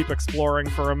 Let's keep exploring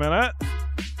for a minute.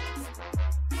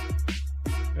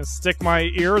 Gonna stick my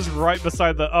ears right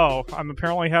beside the... Oh, I'm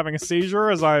apparently having a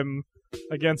seizure as I'm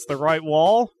against the right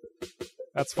wall.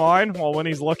 That's fine, while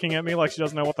Winnie's looking at me like she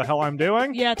doesn't know what the hell I'm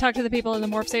doing. Yeah, talk to the people in the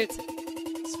morph suits.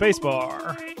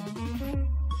 Spacebar.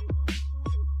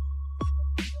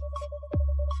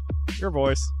 Your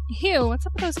voice. Ew, what's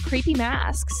up with those creepy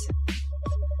masks?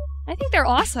 I think they're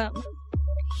awesome.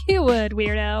 You would,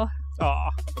 weirdo. Aw,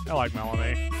 I like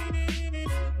Melanie.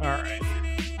 Alright.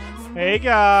 Hey,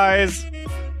 guys!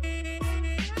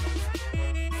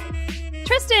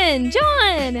 Tristan!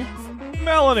 John!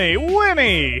 Melanie!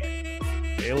 Winnie!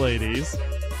 Hey, ladies.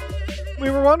 We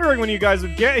were wondering when you guys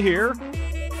would get here.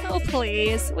 Oh,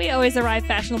 please. We always arrive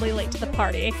fashionably late to the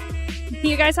party.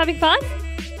 You guys having fun?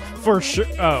 For sure.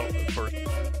 Oh,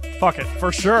 fuck it.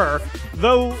 For sure.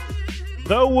 Though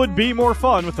would be more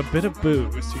fun with a bit of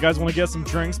booze. You guys want to get some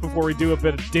drinks before we do a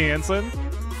bit of dancing?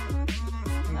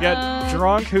 Get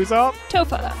drunk? Who's up?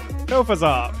 Tofa. Tofa's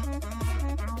up.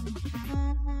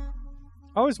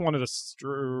 I always wanted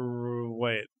to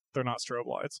wait, they're not strobe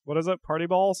lights. What is it? Party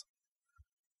balls?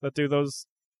 That do those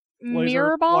laser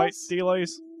Mirror light balls?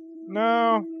 delays?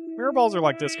 No. Mirror balls are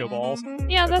like disco balls.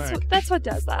 Yeah, I think. that's what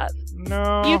does that.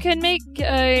 No. You can make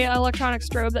a electronic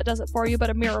strobe that does it for you, but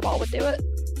a mirror ball would do it.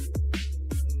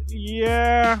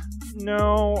 Yeah.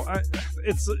 No.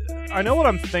 I know what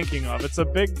I'm thinking of. It's a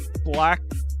big black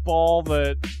ball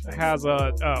that has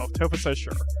a... Oh, Tofa says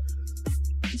sure.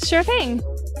 Sure thing.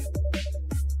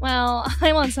 Well,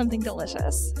 I want something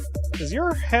delicious. Is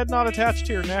your head not attached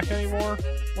to your neck anymore,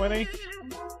 Winnie?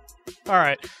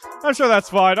 Alright. I'm sure that's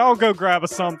fine. I'll go grab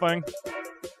us something.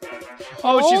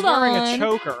 Oh, she's Hold wearing on. a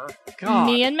choker. God.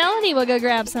 Me and Melanie will go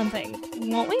grab something.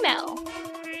 Won't we, Mel?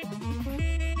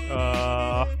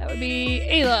 That would be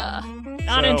Ayla.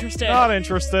 Not interested. Not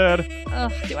interested.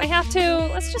 Ugh, do I have to?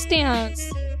 Let's just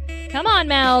dance. Come on,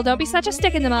 Mel. Don't be such a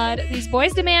stick in the mud. These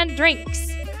boys demand drinks.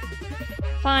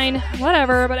 Fine,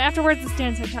 whatever, but afterwards it's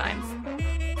dancing time.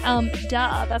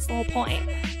 Duh, that's the whole point.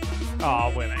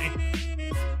 Aw, Winnie.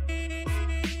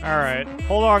 Alright,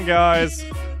 hold on, guys.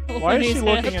 Why is she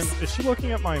looking at... Is she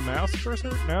looking at my mouse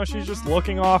cursor? No, she's just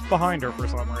looking off behind her for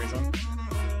some reason.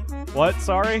 What?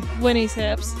 Sorry? Winnie's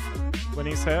hips.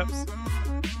 Winnie's hips?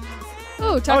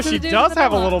 Ooh, talk Oh, to she the dude does with the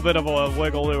have a bubble. little bit of a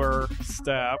wiggle to her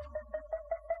step.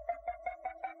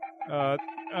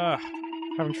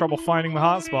 Having trouble finding the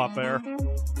hot spot there.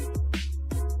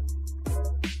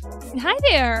 Hi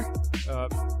there.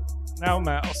 Now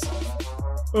mouse.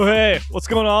 Oh, hey, what's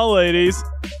going on, ladies?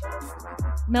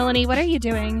 Melanie, what are you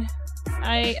doing?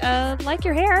 I like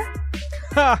your hair.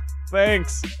 Ha!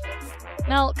 Thanks.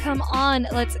 Mel, come on,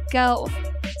 let's go.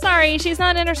 Sorry, she's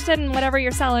not interested in whatever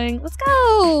you're selling. Let's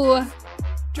go.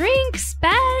 Drinks,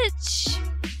 bitch.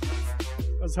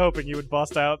 I was hoping you would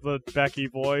bust out the Becky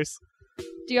voice.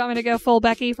 Do you want me to go full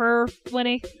Becky for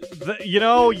Winnie?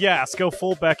 Yes, go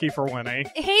full Becky for Winnie.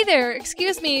 Hey there,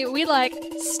 excuse me,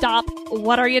 stop.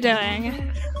 What are you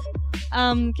doing?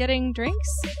 Getting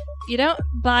drinks? You don't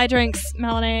buy drinks,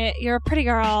 Melanie. You're a pretty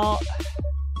girl.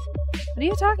 What are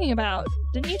you talking about?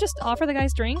 Didn't you just offer the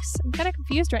guys drinks? I'm kind of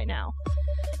confused right now.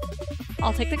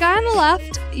 I'll take the guy on the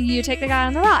left, you take the guy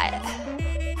on the right.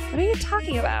 What are you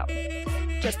talking about?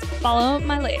 Just follow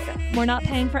my lead. We're not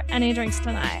paying for any drinks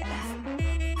tonight.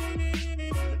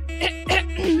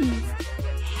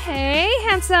 Hey,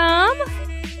 handsome.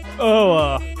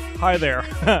 Oh, hi there.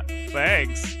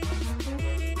 Thanks.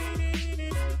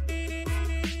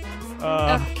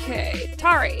 Okay,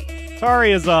 Tari.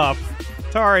 Tari is up.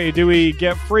 Tari, do we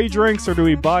get free drinks or do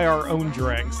we buy our own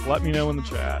drinks? Let me know in the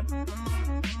chat.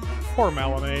 Poor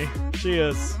Melanie. She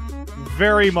is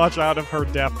very much out of her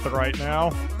depth right now.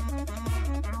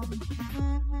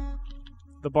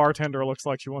 The bartender looks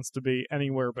like she wants to be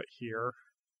anywhere but here.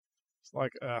 It's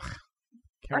like, ugh.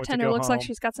 Bartender looks like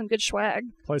she's got some good swag.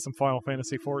 Play some Final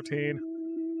Fantasy 14.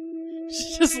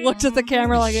 She just looked at the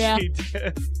camera like, yeah. She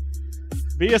did.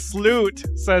 Be a sloot,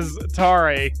 says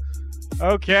Tari.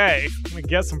 Okay, let me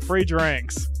get some free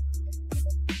drinks.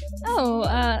 Oh,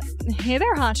 hey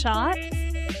there, hotshot.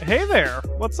 Hey there,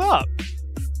 what's up?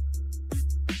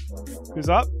 Who's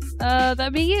up?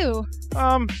 That'd be you.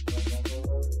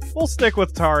 We'll stick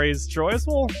with Tari's choice.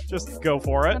 We'll just go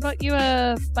for it. How about you,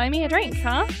 buy me a drink,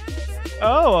 huh?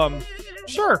 Oh,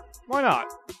 sure. Why not?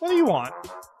 What do you want?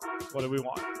 What do we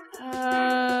want?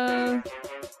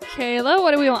 Kayla,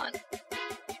 what do we want?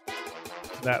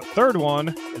 That third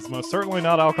one is most certainly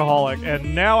not alcoholic,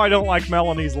 and now I don't like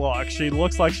Melanie's luck. She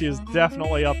looks like she is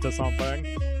definitely up to something.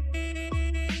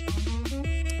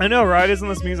 I know, right? Isn't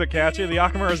this music catchy? The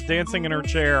Yakamura is dancing in her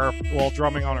chair while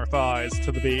drumming on her thighs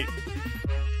to the beat.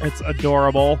 It's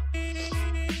adorable.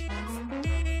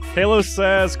 Halo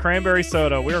says cranberry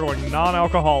soda. We are going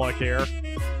non-alcoholic here.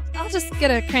 I'll just get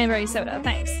a cranberry soda,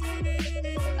 thanks.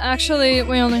 Actually,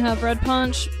 we only have red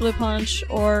punch, blue punch,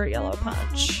 or yellow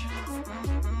punch.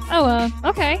 Oh,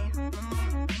 okay.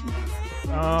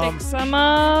 Take some,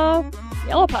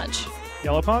 yellow punch.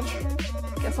 Yellow punch?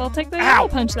 Guess I'll take the yellow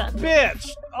punch then.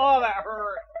 Bitch! Oh, that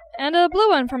hurt. And a blue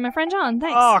one from my friend John,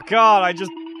 thanks. Oh, God, I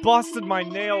just busted my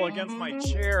nail against my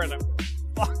chair and it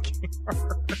fucking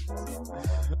hurts.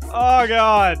 Oh,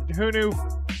 God. Who knew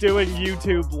doing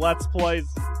YouTube Let's Plays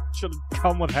should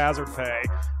come with hazard pay?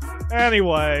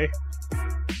 Anyway.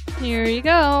 Here you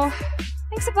go.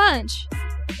 Thanks a bunch.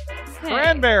 Hey,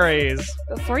 cranberries!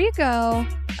 Before you go,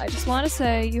 I just want to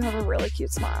say you have a really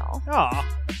cute smile.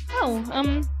 Aw.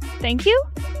 Oh, thank you?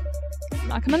 I'm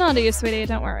not coming on to you, sweetie,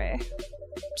 don't worry.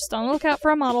 Just on the lookout for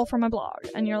a model for my blog,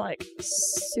 and you're,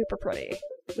 super pretty.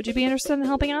 Would you be interested in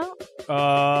helping out?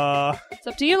 It's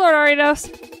up to you, Lord Aridos.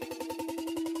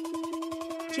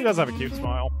 She does have a cute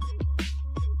smile.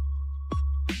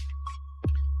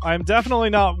 I'm definitely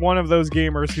not one of those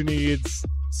gamers who needs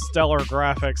stellar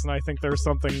graphics, and I think there's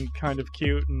something kind of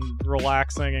cute and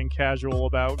relaxing and casual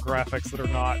about graphics that are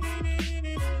not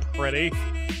pretty.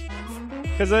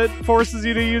 Because it forces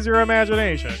you to use your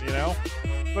imagination, you know?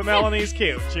 But Melanie's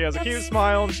cute. She has a cute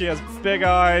smile, and she has big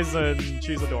eyes, and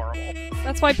she's adorable.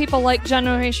 That's why people like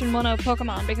Generation 1 of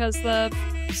Pokemon, because the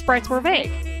sprites were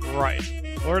vague. Right.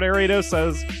 Lord Arido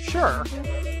says, sure.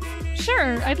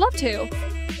 Sure, I'd love to.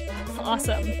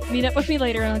 Awesome. Meet up with me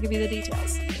later and I'll give you the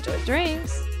details. Enjoy the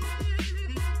drinks.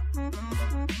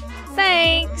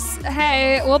 Thanks.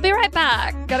 Hey, we'll be right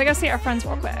back. Gotta go see our friends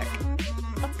real quick.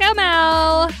 Let's go,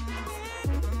 Mel.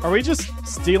 Are we just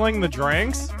stealing the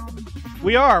drinks?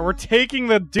 We are. We're taking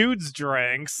the dude's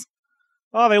drinks.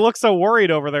 Oh, they look so worried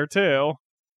over there, too.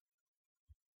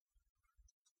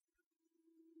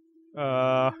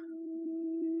 Oh,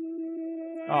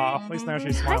 at least now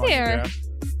she's smiling. Hi there. Again.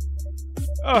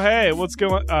 Oh, hey, what's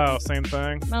going... Oh, same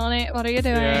thing. Melanie, what are you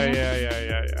doing?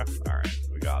 Yeah. Alright,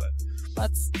 we got it.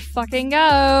 Let's fucking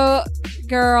go.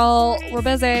 Girl, we're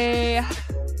busy.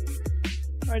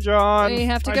 Hi, John. We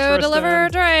have to Hi, go Tristan. deliver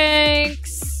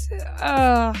drinks.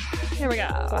 Here we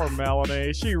go. Poor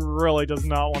Melanie. She really does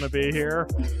not want to be here.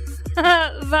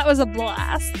 That was a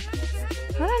blast.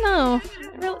 I don't know.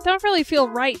 I don't really feel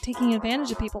right taking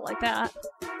advantage of people like that.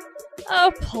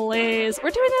 Oh, please. We're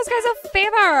doing those guys a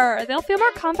favor. They'll feel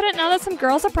more confident now that some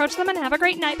girls approach them and have a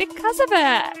great night because of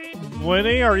it.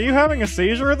 Winnie, are you having a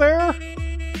seizure there?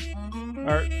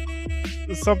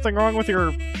 Is something wrong with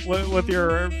your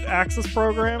Axis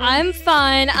program? I'm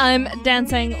fine. I'm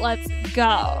dancing. Let's go.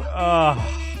 I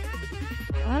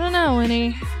don't know,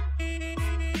 Winnie.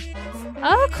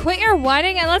 Oh, quit your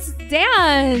whining and let's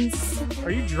dance.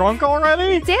 Are you drunk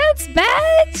already? Dance,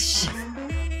 bitch!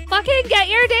 Fucking get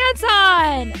your dance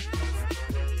on!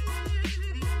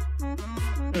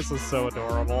 This is so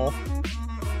adorable.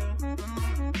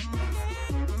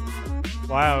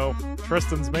 Wow,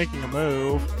 Tristan's making a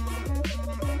move.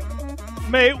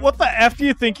 Mate, what the F do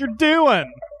you think you're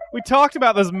doing? We talked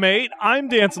about this, mate. I'm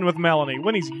dancing with Melanie.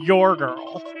 Winnie's your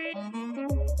girl.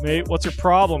 Mate, what's your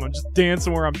problem? I'm just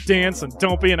dancing where I'm dancing.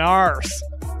 Don't be an arse.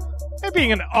 Hey,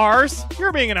 being an arse?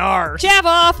 You're being an arse. Chav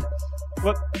off!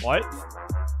 What?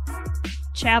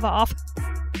 Chav off.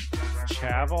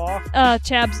 Chav off?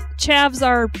 Chavs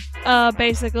are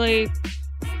basically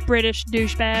British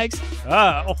douchebags.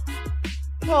 Oh.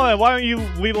 Well, then why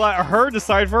don't we let her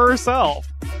decide for herself?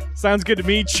 Sounds good to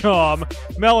me, chum.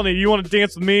 Melanie, you want to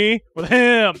dance with me? With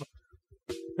him.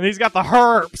 And he's got the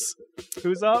herps.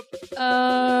 Who's up?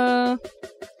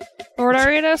 Lord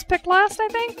Ariados picked last, I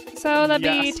think. So that'd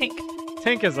be Tink.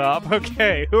 Tink is up.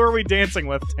 Okay, who are we dancing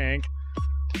with, Tink?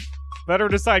 Better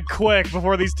decide quick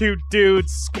before these two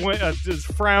dudes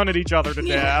just frown at each other to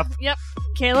death. Yep.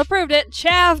 Kayla proved it.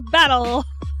 Chav battle.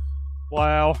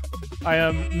 Wow. I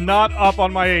am not up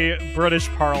on my British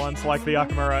parlance like the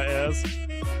Yakamura is.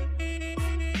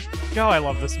 God, I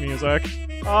love this music.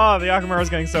 Oh, the Yakamura's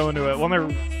getting so into it. One of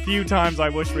the few times I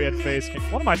wish we had face cam.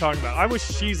 What am I talking about? I wish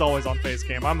she's always on face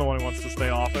cam. I'm the one who wants to stay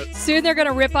off it. Soon they're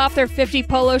gonna rip off their 50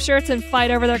 polo shirts and fight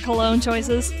over their cologne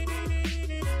choices.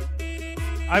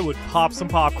 I would pop some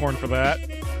popcorn for that.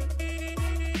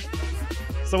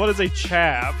 So what is a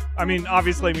chav? I mean,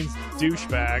 obviously it means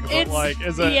douchebag, but like,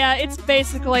 is it... Yeah, it's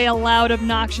basically a loud,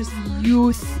 obnoxious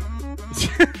youth.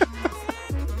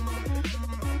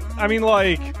 I mean,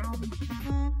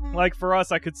 like for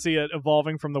us, I could see it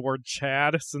evolving from the word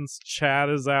Chad, since Chad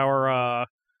is our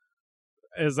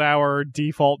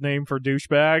default name for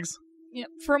douchebags. Yep.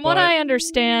 From what I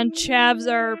understand, chavs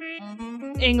are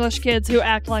English kids who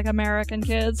act like American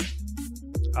kids.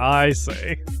 I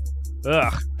see.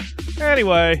 Ugh.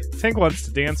 Anyway, Tink wants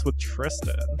to dance with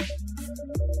Tristan.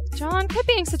 John, quit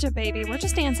being such a baby. We're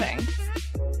just dancing.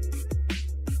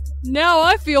 Now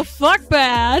I feel fuck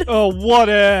bad. Oh, what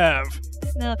if?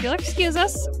 Now, if you'll excuse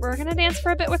us, we're gonna dance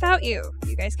for a bit without you.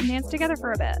 You guys can dance together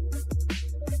for a bit.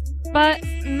 But,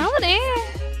 Melanie...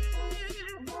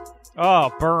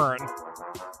 Oh, burn.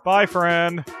 Bye,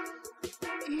 friend.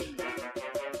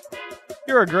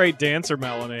 You're a great dancer,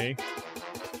 Melanie.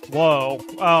 Whoa.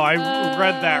 Oh, I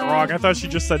read that wrong. I thought she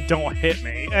just said, don't hit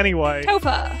me. Anyway.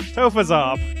 Topha. Topha's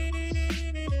up.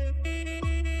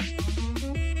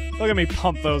 Look at me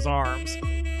pump those arms.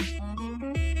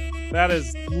 That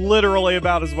is literally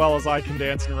about as well as I can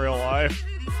dance in real life.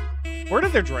 Where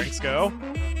did their drinks go?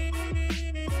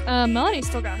 Melanie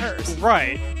still got hers.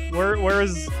 Right. Where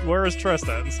is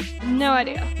Tristan's? No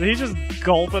idea. Did he just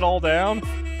gulp it all down?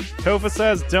 Topha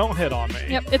says, don't hit on me.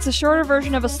 Yep, it's a shorter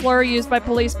version of a slur used by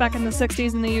police back in the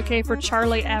 60s in the UK for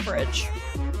Charlie Average,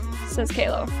 says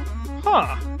Kalo.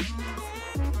 Huh.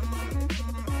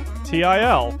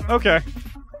 TIL. Okay.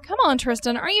 Come on,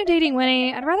 Tristan. Aren't you dating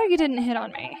Winnie? I'd rather you didn't hit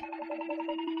on me.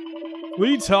 What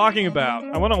are you talking about?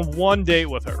 I went on one date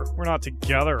with her. We're not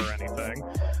together or anything.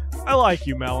 I like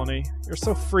you, Melanie. You're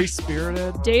so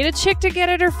free-spirited. Date a chick to get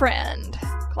at her friend.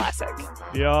 Classic.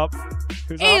 Yup.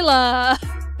 Who's Ayla! Up?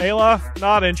 Ayla?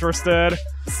 Not interested.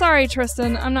 Sorry,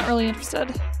 Tristan. I'm not really interested.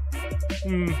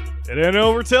 It ain't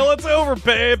over till it's over,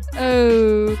 babe.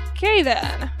 Okay,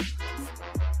 then.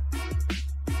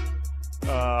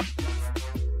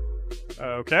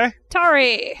 Okay.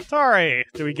 Tari!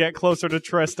 Do we get closer to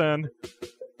Tristan?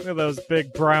 Look at those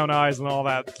big brown eyes and all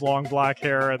that long black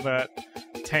hair and that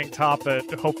tank top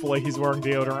that hopefully he's wearing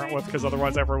deodorant with because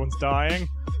otherwise everyone's dying.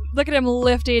 Look at him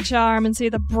lift each arm and see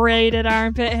the braided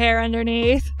armpit hair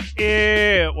underneath.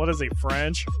 Ew, what is he,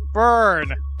 French?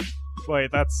 Burn!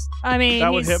 Wait, that's... I mean,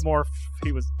 that would hit more if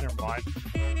he was... Never mind.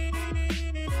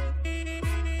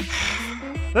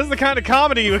 This is the kind of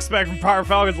comedy you expect from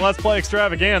PyroFalkon's Let's Play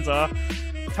Extravaganza.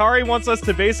 Tari wants us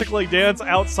to basically dance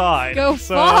outside. Go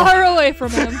far away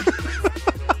from him.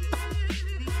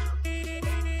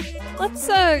 Let's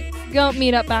go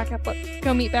meet back up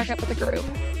with the group.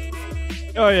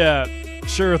 Oh yeah,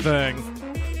 sure thing.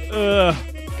 Ugh.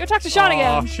 Go talk to Sean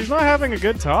again. She's not having a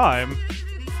good time.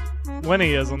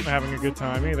 Winnie isn't having a good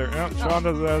time either. Sean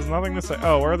has nothing to say.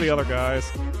 Oh, where are the other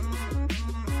guys?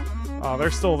 Oh,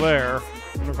 they're still there.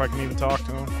 I wonder if I can even talk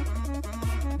to them.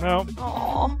 No.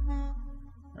 Aww.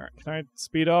 Alright. Can I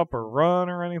speed up or run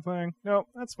or anything? No,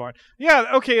 that's fine. Yeah,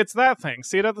 okay, it's that thing.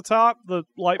 See it at the top? The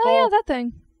light bulb? Oh, yeah, that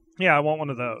thing. Yeah, I want one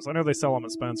of those. I know they sell them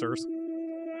at Spencer's.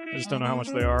 I just don't know how much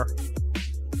they are.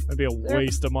 That'd be a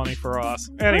waste of money for us.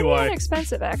 Anyway. They're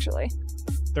inexpensive, actually.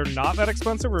 They're not that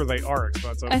expensive, or they are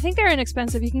expensive? I think they're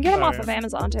inexpensive. You can get them off of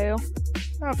Amazon, too.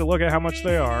 I have to look at how much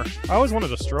they are. I always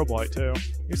wanted a strobe light, too.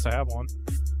 Used to have one.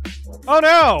 Oh,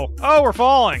 no! Oh, we're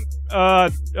falling!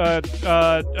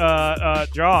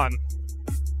 John.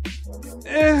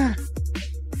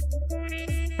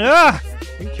 Ah!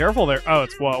 Be careful there. Oh,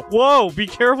 it's whoa. Whoa! Be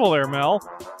careful there, Mel.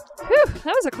 Whew, that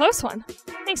was a close one.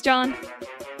 Thanks, John.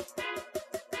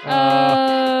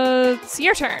 It's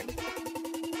your turn.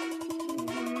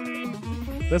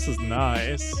 This is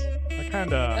nice. I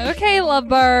kinda... Okay,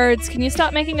 lovebirds. Can you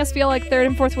stop making us feel like third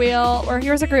and fourth wheel? We're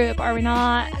here as a group, are we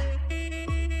not?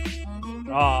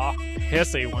 Aw,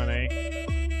 hissy, Winnie.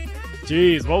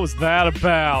 Jeez, what was that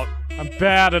about? I'm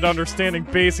bad at understanding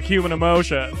basic human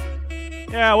emotion.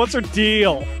 Yeah, what's her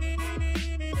deal?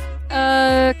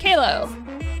 Kalo.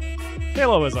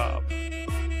 Kalo is up.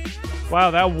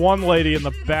 Wow, that one lady in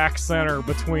the back center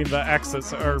between the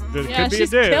X's, or it could be a dude. She's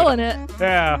killing it.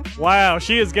 Yeah, wow,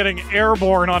 she is getting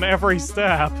airborne on every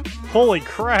step. Holy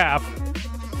crap.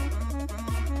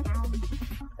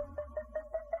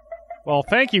 Well,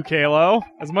 thank you, Kalo.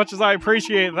 As much as I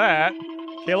appreciate that,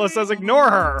 Kalo says ignore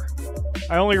her.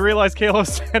 I only realized Kalo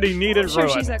said he needed Sure,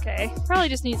 ruin. she's okay. Probably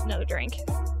just needs another drink.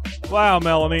 Wow,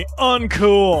 Melanie,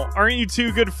 uncool. Aren't you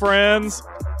two good friends?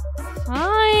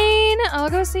 Fine. I'll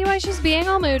go see why she's being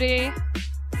all moody.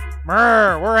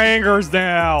 Brr, we're angers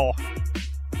now.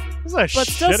 This is a But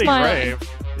still shitty smiling. rave.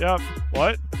 Yep.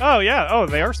 What? Oh, yeah. Oh,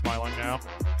 they are smiling now.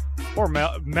 Poor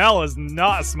Mel is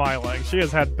not smiling. She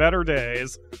has had better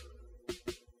days.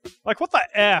 Like, what the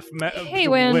F, Hey,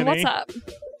 Win, Winnie? what's up?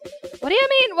 What do you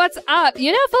mean, what's up?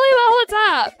 You know fully well what's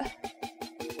up.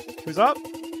 Who's up?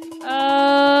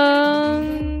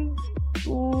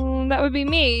 That would be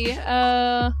me.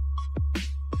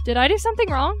 Did I do something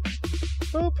wrong?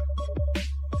 Boop.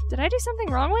 Did I do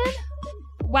something wrong, Win?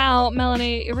 Wow,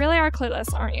 Melanie, you really are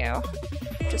clueless, aren't you?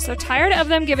 Just so tired of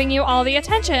them giving you all the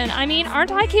attention. I mean,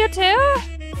 aren't I cute too?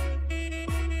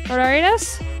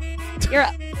 Rodaritos? You're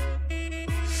up.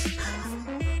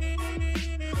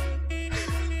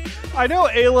 I know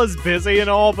Ayla's busy and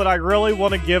all, but I really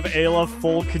want to give Ayla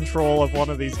full control of one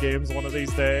of these games one of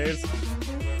these days.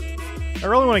 I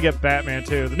really want to get Batman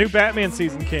too. The new Batman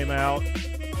season came out,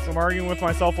 so I'm arguing with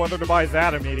myself whether to buy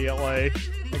that immediately.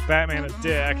 Make Batman a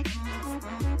dick.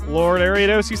 Lord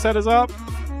Ariados, you said, is up?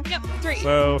 Yep, 3.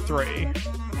 So, 3.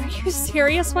 Are you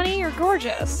serious, Winnie? You're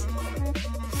gorgeous.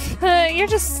 You're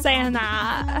just saying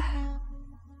that.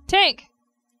 Tank.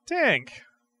 Tank.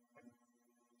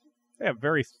 They have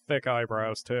very thick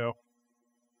eyebrows, too.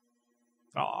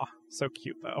 Aw, so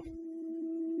cute, though.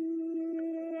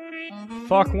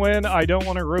 Fuck Win, I don't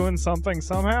want to ruin something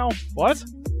somehow. What?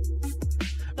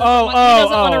 He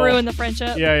doesn't want to ruin the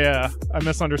friendship. Yeah. I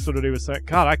misunderstood what he was saying.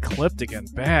 God, I clipped again.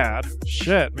 Bad.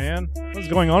 Shit, man. What's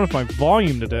going on with my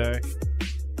volume today?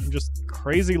 I'm just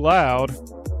crazy loud.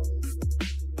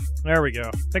 There we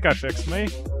go. Think I fixed me.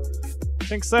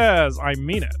 Think says, I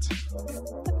mean it.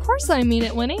 Of course I mean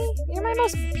it, Winnie. You're my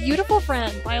most beautiful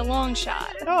friend by a long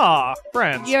shot. Ah,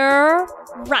 friends. You're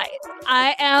right.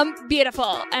 I am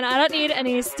beautiful, and I don't need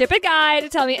any stupid guy to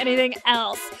tell me anything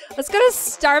else. Let's go to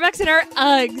Starbucks in our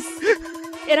Uggs.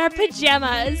 In our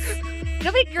pajamas.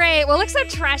 It'll be great. We'll look so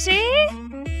trashy.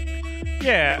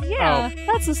 Yeah. Yeah,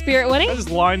 that's the spirit, Winnie. That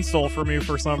just line stole from you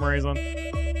for some reason.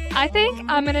 I think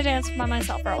I'm gonna dance by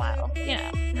myself for a while. You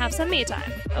know, have some me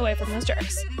time away from those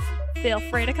jerks. Feel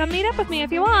free to come meet up with me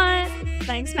if you want.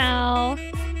 Thanks, Mel.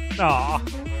 Aw.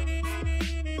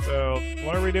 So,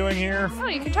 what are we doing here? Oh,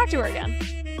 you can talk to her again.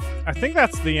 I think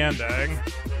that's the ending.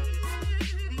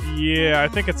 Yeah, I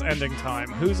think it's ending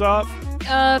time. Who's up?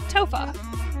 Tofa.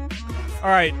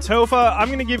 Alright, Tofa, I'm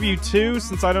gonna give you 2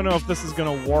 since I don't know if this is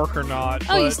gonna work or not.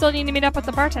 Oh, you still need to meet up with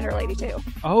the bartender lady, too.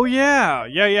 Oh, yeah.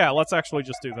 Yeah, let's actually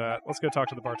just do that. Let's go talk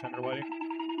to the bartender lady.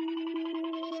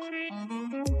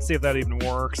 See if that even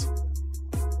works.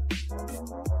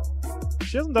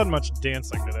 She hasn't done much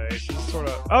dancing today. She's sort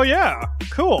of... Oh, yeah!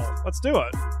 Cool! Let's do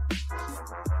it.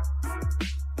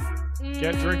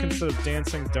 Get a drink instead of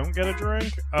dancing. Don't get a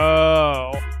drink?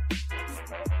 Oh.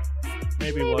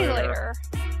 Maybe later.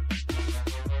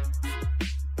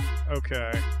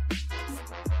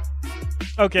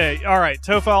 Okay, alright.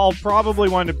 Tofa, I'll probably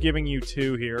wind up giving you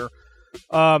 2 here.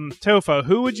 Tofa,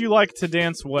 who would you like to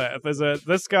dance with? Is it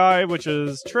this guy, which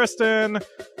is Tristan,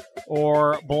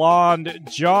 or blonde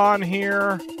John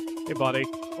here? Hey, buddy.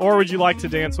 Or would you like to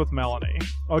dance with Melanie?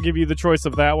 I'll give you the choice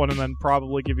of that one and then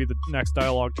probably give you the next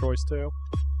dialogue choice too.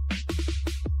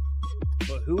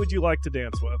 But who would you like to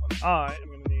dance with? I am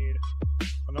going to need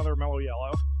another mellow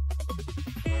yellow.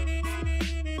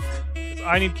 'Cause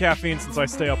I need caffeine since I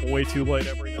stay up way too late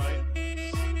every night.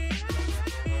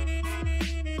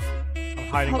 I'm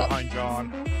hiding behind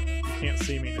John. You can't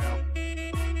see me now.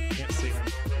 Can't see me.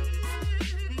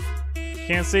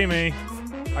 Can't see me.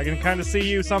 I can kind of see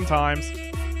you sometimes.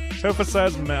 Tofa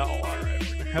says Mel. Alright, we're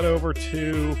going to head over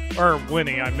to... Or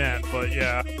Winnie, I meant, but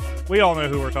yeah. We all know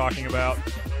who we're talking about.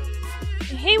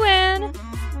 Hey, Win.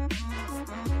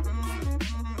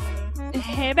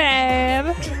 Hey,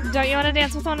 babe. Don't you want to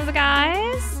dance with one of the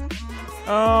guys?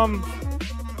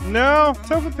 No.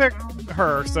 Tofa picked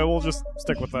her, so we'll just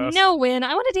stick with this. No, Win.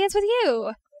 I want to dance with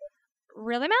you.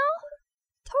 Really, Mel?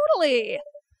 Totally.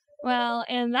 Well,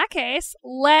 in that case,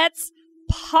 let's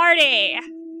party.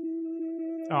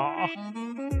 Aw.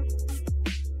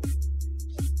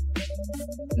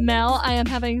 Mel, I am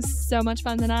having so much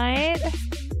fun tonight.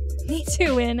 Me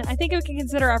too, Win. I think we can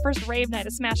consider our first rave night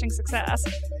a smashing success.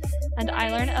 And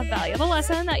I learned a valuable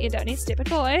lesson that you don't need stupid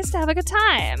boys to have a good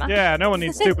time. Yeah, no one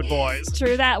needs stupid boys.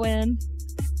 True that, Win.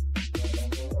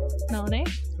 Melanie,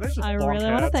 I really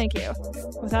want to thank you.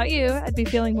 Without you, I'd be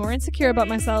feeling more insecure about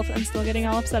myself and still getting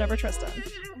all upset over Tristan.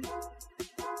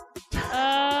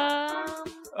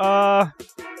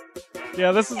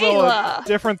 Yeah, this is all a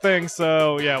different thing,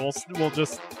 so yeah, we'll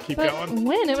just keep going.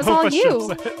 Win, it was all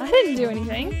you. I didn't do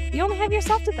anything. You only have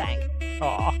yourself to thank.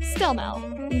 Aw. Still, Mel,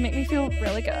 you make me feel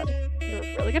really good. You're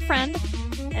a really good friend,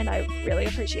 and I really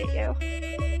appreciate you.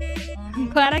 I'm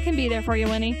glad I can be there for you,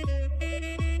 Winnie.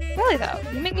 Really, though,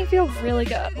 you make me feel really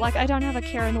good, like I don't have a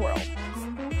care in the world.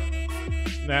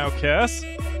 Now kiss?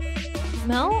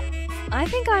 Mel, I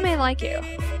think I may like you.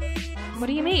 What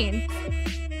do you mean?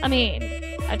 I mean,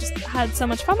 I just had so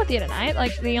much fun with you tonight.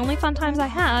 Like, the only fun times I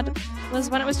had was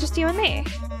when it was just you and me.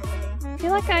 I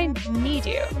feel like I need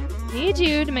you. Need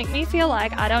you to make me feel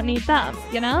like I don't need them,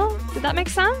 you know? Did that make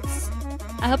sense?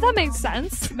 I hope that makes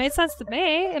sense. It made sense to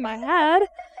me, in my head.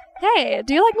 Hey,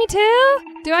 do you like me too?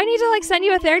 Do I need to, like, send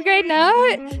you a 3rd grade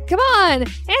note? Come on,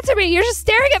 answer me. You're just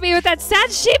staring at me with that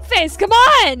sad sheep face. Come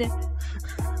on!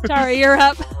 Sorry, you're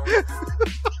up.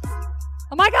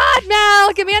 Oh my god,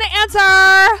 Mel, give me an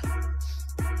answer!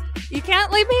 You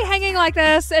can't leave me hanging like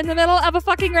this in the middle of a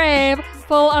fucking rave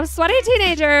full of sweaty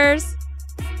teenagers.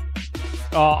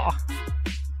 Aw.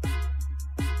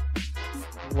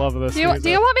 Love this. Do you want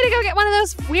me to go get one of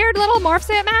those weird little morph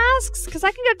suit masks? Because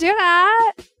I can go do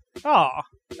that. Aw,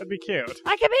 that'd be cute.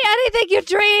 I can be anything you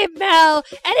dream, Mel.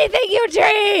 Anything you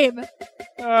dream.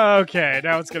 Okay,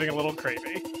 now it's getting a little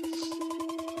creepy.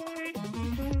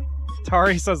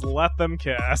 Tari says, "Let them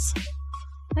kiss."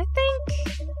 I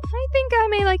think I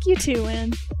may like you too,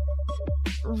 Win.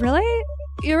 Really?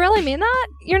 You really mean that?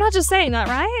 You're not just saying that,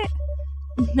 right?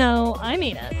 No, I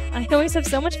mean it. I always have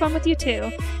so much fun with you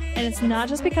too, and it's not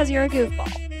just because you're a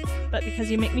goofball, but because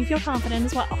you make me feel confident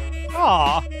as well.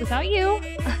 Aw. Without you,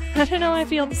 I don't know I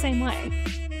feel the same way.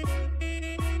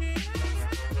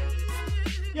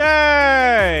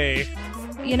 Yay!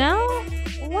 You know,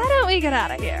 why don't we get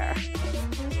out of here?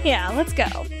 Yeah, let's go.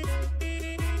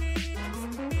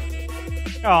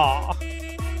 Aw.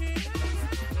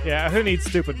 Yeah, who needs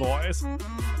stupid boys?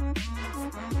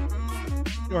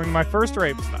 During my first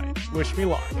rave tonight. Wish me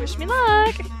luck. Wish me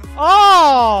luck.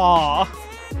 Aww!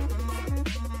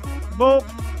 Boop.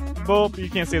 Boop. You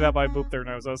can't see that, but I boop their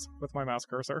noses with my mouse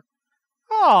cursor.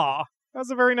 Aw!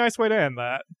 That's a very nice way to end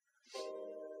that.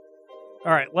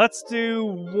 Alright, let's do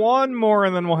one more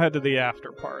and then we'll head to the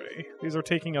after party. These are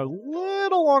taking a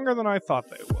little longer than I thought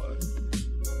they would.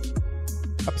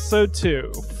 Episode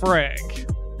 2. Frank.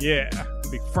 Yeah,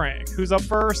 it'll be Frank. Who's up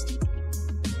first?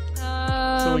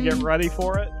 So we get ready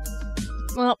for it?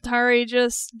 Well, Tari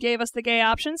just gave us the gay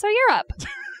option, so you're up.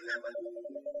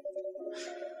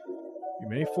 You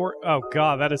may oh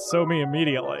god, that is so me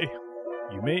immediately.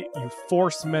 You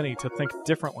force many to think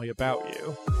differently about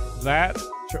you.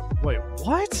 Wait,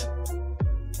 what?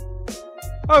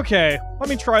 Okay, let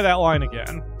me try that line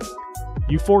again.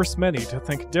 You force many to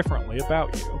think differently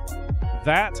about you.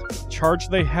 That charge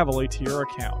they heavily to your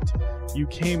account. You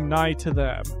came nigh to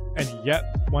them, and yet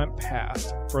went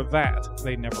past. For that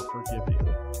they never forgive you.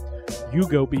 You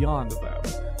go beyond them,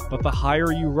 but the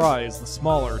higher you rise, the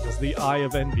smaller does the eye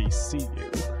of envy see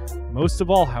you. Most of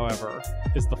all, however,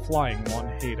 is the flying one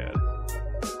hated.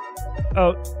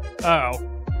 Oh.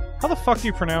 How the fuck do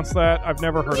you pronounce that? I've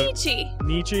never heard Nietzsche. it.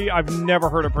 Nietzsche? I've never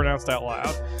heard it pronounced out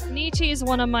loud. Nietzsche is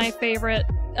one of my favorite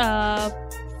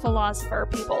philosopher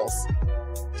peoples.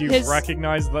 Do you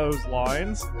recognize those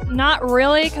lines? Not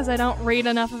really, because I don't read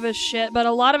enough of his shit, but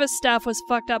a lot of his stuff was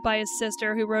fucked up by his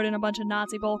sister, who wrote in a bunch of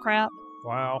Nazi bullcrap.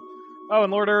 Wow. Oh,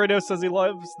 and Lord Eridos says he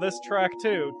loves this track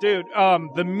too. Dude,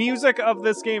 the music of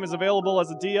this game is available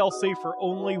as a DLC for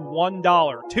only $1.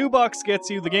 $2 gets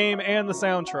you the game and the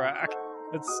soundtrack.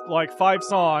 It's like 5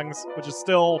 songs, which is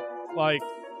still, like,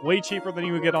 way cheaper than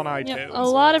you would get on iTunes. Yep, a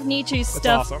lot of Nietzsche's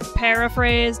stuff awesome.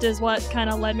 Paraphrased is what kind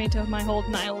of led me to my whole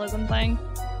nihilism thing.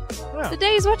 Yeah.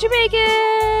 Today's what you make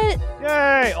it!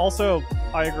 Yay! Also,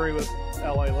 I agree with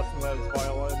LA. Listen to those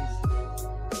violins.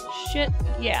 Shit,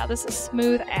 yeah, this is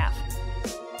smooth AF.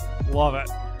 Love it.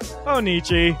 Oh,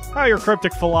 Nietzsche, how your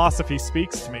cryptic philosophy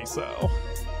speaks to me so.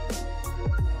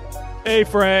 Hey,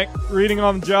 Frank, reading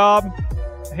on the job?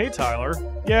 Hey, Tyler.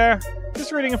 Yeah,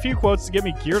 just reading a few quotes to get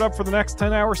me geared up for the next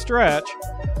 10-hour stretch.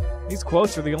 These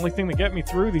quotes are the only thing that get me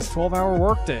through these 12-hour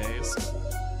workdays.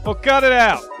 Well, cut it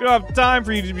out. We don't have time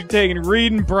for you to be taking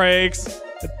reading breaks.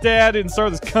 Dad didn't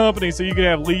start this company so you can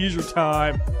have leisure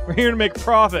time. We're here to make a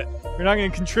profit. You're not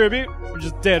going to contribute, we're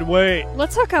just dead weight.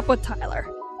 Let's hook up with Tyler.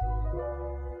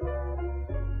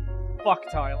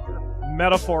 Fuck Tyler.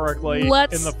 Metaphorically in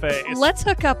the face. Let's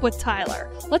hook up with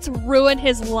Tyler. Let's ruin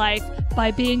his life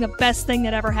by being the best thing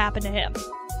that ever happened to him.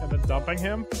 And then dumping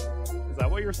him? Is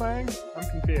that what you're saying? I'm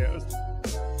confused.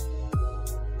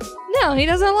 No, he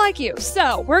doesn't like you.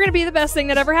 So, we're gonna be the best thing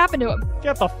that ever happened to him.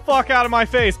 Get the fuck out of my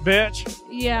face, bitch!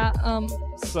 Yeah,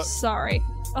 sorry.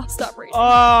 I'll stop reading.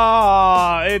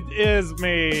 Ah, it is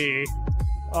me.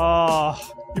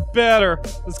 You better.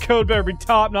 This code better be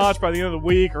top-notch by the end of the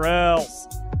week or else.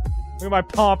 Look at my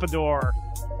pompadour.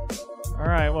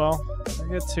 Alright, well, I'll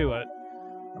get to it.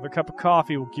 Another cup of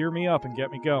coffee will gear me up and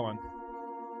get me going.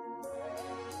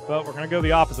 But we're gonna go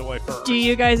the opposite way first. Do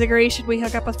you guys agree? Should we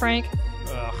hook up with Frank?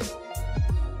 Ugh.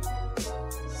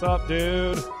 Sup,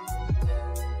 dude?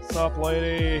 Sup,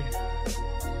 lady?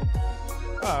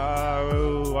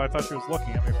 Oh, I thought she was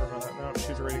looking at me for a minute. No,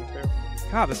 she's reading too.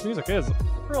 God, this music is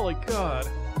really good.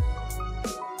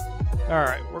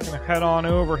 Alright, we're gonna head on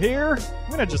over here.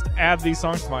 I'm gonna just add these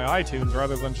songs to my iTunes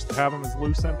rather than just have them as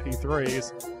loose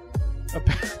MP3s.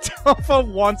 Tofa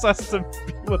wants us to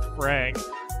be with Frank.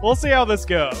 We'll see how this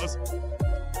goes.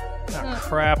 Oh,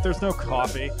 crap, there's no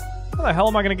coffee. How the hell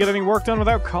am I gonna get any work done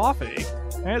without coffee?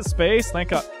 I had space, thank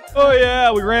God. Oh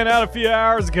yeah, we ran out a few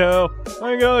hours ago.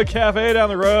 Let me go to the cafe down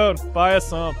the road, buy us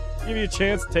some. Give you a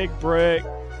chance to take a break.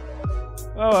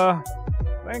 Oh,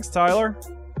 thanks, Tyler.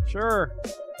 Sure.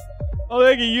 I'll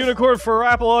take a unicorn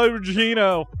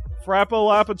frappuccino.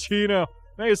 Frappuccino.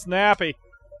 Make it snappy.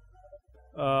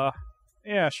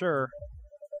 Yeah, sure.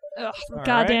 Ugh,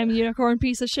 goddamn unicorn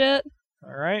piece of shit.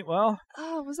 Alright, well.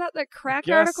 Oh, was that the crack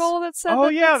article that said Oh,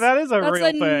 yeah, that is a real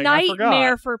thing. That's a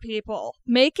nightmare for people.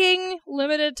 Making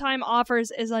limited time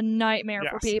offers is a nightmare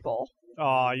for people.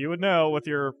 Aw, you would know with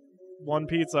your one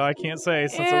pizza, I can't say,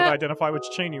 since it would identify which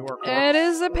chain you work for. It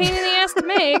is a pain in the ass to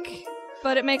make,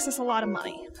 but it makes us a lot of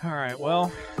money. Alright,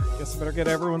 well, guess I better get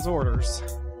everyone's orders.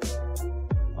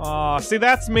 See,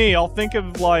 that's me. I'll think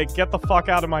of, like, get the fuck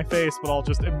out of my face, but I'll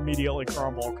just immediately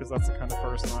crumble, because that's the kind of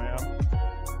person I am.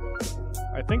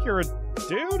 I think you're a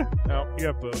dude? No, you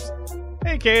have boobs.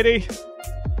 Hey, Katie!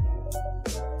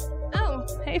 Oh,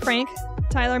 hey, Frank.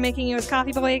 Tyler making you his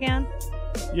coffee boy again?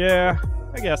 Yeah,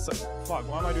 I guess so. Fuck,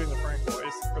 why am I doing the Frank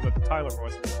voice? Or the Tyler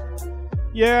voice?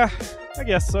 Yeah, I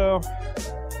guess so.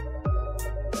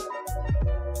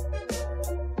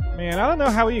 Man, I don't know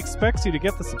how he expects you to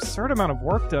get this absurd amount of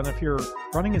work done if you're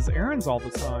running his errands all the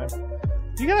time.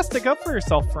 You gotta stick up for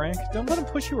yourself, Frank. Don't let him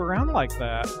push you around like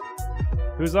that.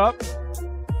 Who's up?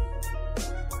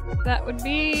 That would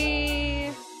be...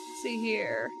 Let's see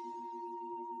here.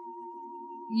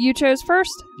 You chose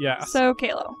first? Yes. So,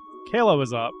 Kalo. Kalo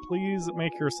is up. Please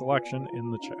make your selection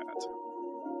in the chat.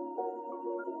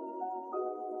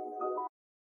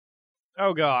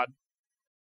 Oh, God.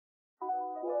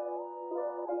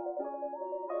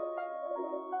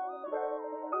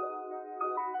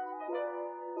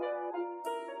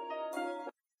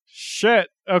 Shit.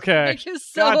 Okay.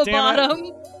 So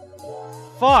bottom.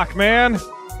 Fuck, man.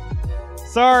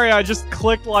 Sorry, I just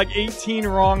clicked like 18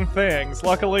 wrong things.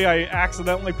 Luckily, I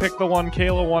accidentally picked the one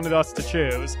Kayla wanted us to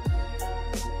choose.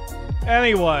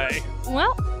 Anyway.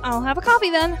 Well, I'll have a coffee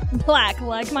then. Black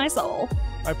like my soul.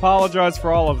 I apologize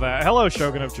for all of that. Hello,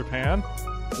 Shogun of Japan.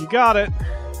 You got it.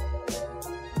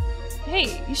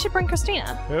 Hey, you should bring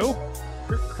Christina. Who?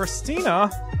 Christina?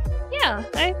 Yeah,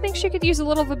 I think she could use a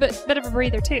little bit of a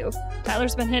breather too.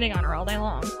 Tyler's been hitting on her all day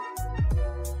long.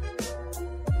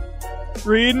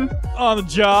 Reading on the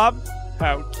job?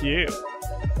 How cute.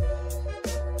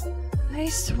 I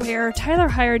swear, Tyler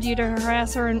hired you to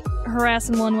harass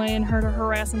in one way and her to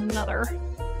harass in another.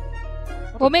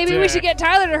 Well, maybe we should get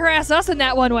Tyler to harass us in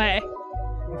that one way.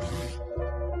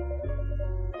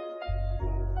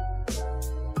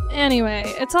 Anyway,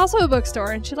 it's also a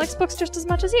bookstore, and she likes books just as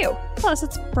much as you. Plus,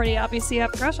 it's pretty obvious you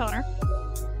have a crush on her.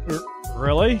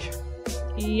 Really?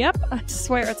 Yep, I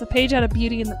swear, it's a page out of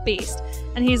Beauty and the Beast.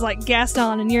 And he's like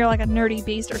Gaston, and you're like a nerdy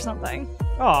beast or something.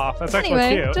 Aw, that's actually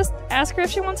anyway, cute. Just ask her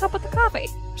if she wants help with the coffee.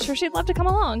 I'm sure she'd love to come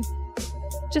along.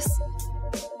 Just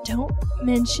don't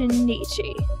mention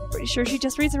Nietzsche. Pretty sure she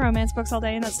just reads romance books all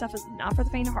day, and that stuff is not for the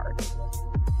faint of heart.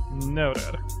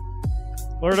 Noted.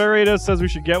 Lord Arita says we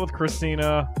should get with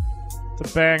Christina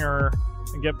to bang her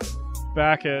and get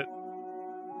back at...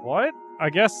 What? I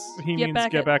guess he means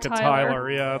get back at Tyler.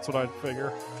 Yeah, that's what I'd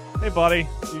figure. Hey, buddy.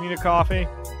 Do you need a coffee?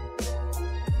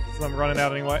 So I'm running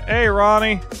out anyway. Hey,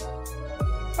 Ronnie.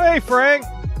 Hey, Frank.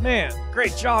 Man,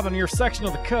 great job on your section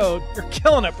of the code. You're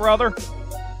killing it, brother.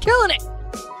 Killing it!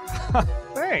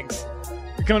 Thanks.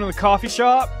 You coming to the coffee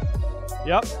shop?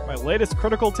 Yep, my latest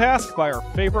critical task by our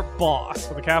favorite boss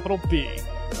with a capital B.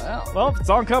 Well, if it's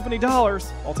on company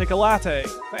dollars, I'll take a latte.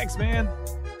 Thanks, man.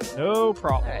 No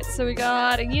problem. Alright, so we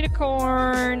got a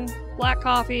unicorn, black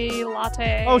coffee,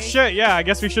 latte. Oh shit, yeah, I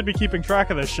guess we should be keeping track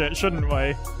of this shit, shouldn't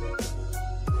we?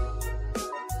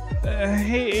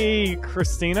 Hey,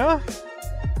 Christina?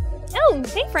 Oh,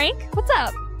 hey Frank, what's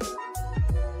up?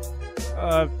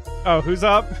 Who's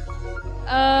up?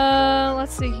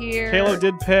 Let's see here. Kalo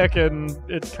did pick, and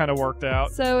it kind of worked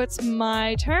out. So it's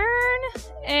my turn,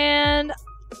 and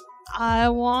I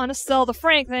want to sell the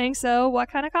Frank thing, so what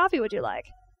kind of coffee would you like?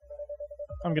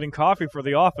 I'm getting coffee for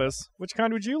the office. Which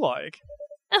kind would you like?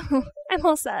 Oh, I'm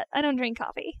all set. I don't drink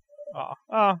coffee.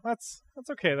 Oh, that's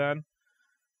okay then.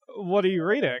 What are you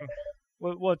reading?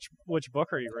 Which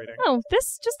book are you reading? Oh,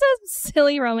 this just a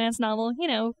silly romance novel. You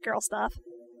know, girl stuff.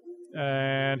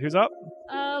 And who's up?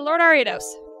 Lord Ariados.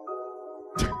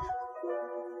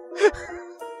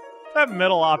 That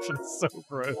middle option is so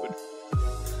rude.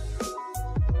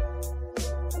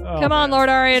 Oh, Come on, Lord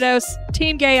Ariados.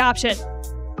 Team gay option.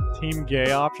 Team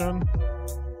gay option?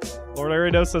 Lord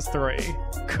Ariados says 3.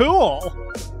 Cool!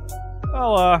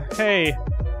 Well, hey,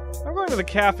 I'm going to the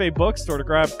cafe bookstore to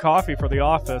grab coffee for the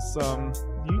office.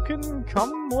 You can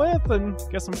come with and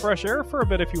get some fresh air for a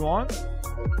bit if you want.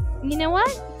 You know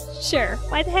what? Sure.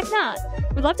 Why the heck not?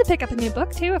 We'd love to pick up a new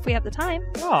book, too, if we have the time.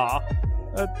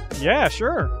 Yeah,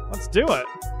 sure. Let's do it.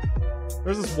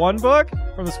 There's this one book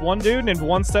from this one dude named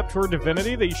One Step Toward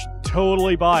Divinity that you should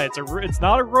totally buy. It's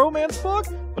not a romance book,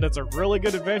 but it's a really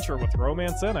good adventure with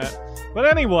romance in it. But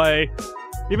anyway,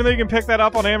 even though you can pick that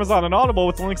up on Amazon and Audible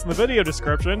with links in the video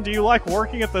description, do you like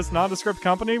working at this nondescript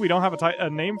company we don't have a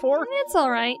name for? It's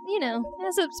alright. You know, it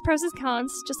has its pros and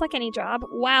cons, just like any job.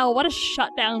 Wow, what a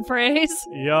shutdown phrase.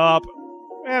 Yup.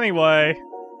 Anyway,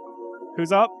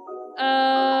 who's up?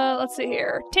 Let's see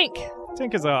here. Tink.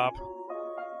 Tink is up.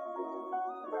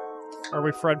 Are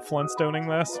we Fred Flintstoning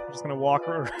this? We're just gonna walk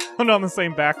around on the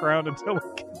same background until we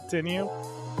continue?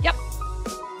 Yep.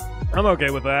 I'm okay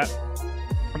with that.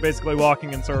 I'm basically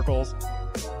walking in circles.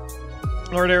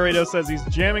 Lord Ariados says he's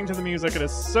jamming to the music. It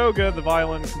is so good the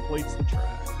violin completes the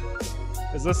track.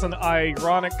 Is this an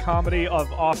ironic comedy of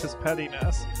office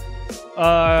pettiness?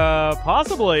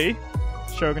 Possibly.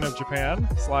 Shogun of Japan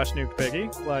 / Nuke Piggy.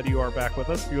 Glad you are back with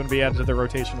us. If you want to be added to the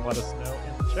rotation, let us know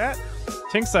in the chat.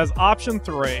 Tink says option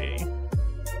 3.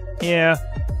 Yeah,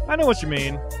 I know what you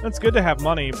mean. It's good to have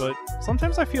money, but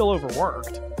sometimes I feel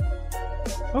overworked.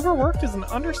 Overworked is an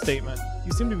understatement.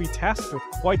 You seem to be tasked with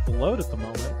quite the load at the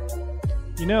moment.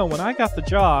 You know, when I got the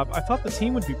job, I thought the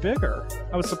team would be bigger.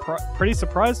 I was pretty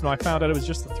surprised when I found out it was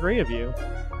just the 3 of you.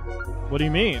 What do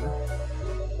you mean?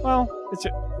 Well,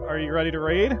 are you ready to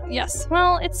raid? Yes.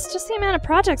 Well, it's just the amount of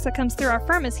projects that comes through our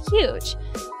firm is huge.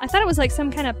 I thought it was like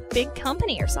some kind of big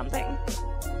company or something.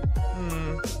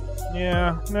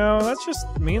 Yeah, no, that's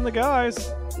just me and the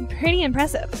guys. Pretty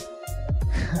impressive.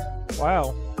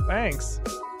 Wow, thanks.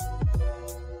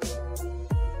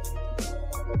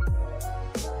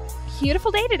 Beautiful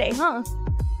day today, huh?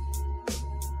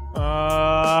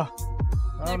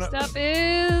 Next up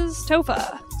is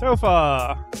Tofa.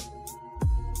 Tofa!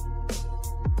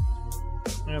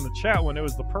 And the chat window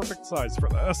is the perfect size for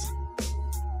this.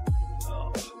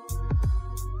 Oh.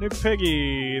 Nuke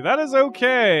Piggy, that is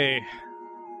okay.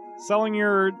 Selling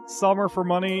your summer for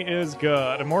money is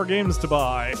good. And more games to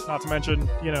buy. Not to mention,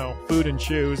 you know, food and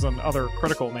shoes and other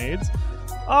critical needs.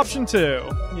 Option 2.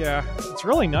 Yeah, it's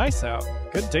really nice out.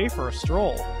 Good day for a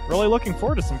stroll. Really looking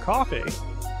forward to some coffee.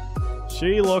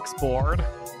 She looks bored.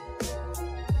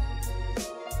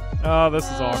 Oh, this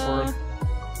is awkward.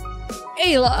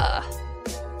 Ayla.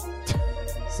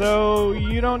 So,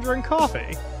 you don't drink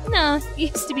coffee? No,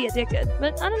 used to be addicted,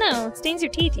 but I don't know, it stains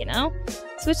your teeth, you know?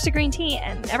 Switched to green tea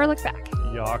and never looked back.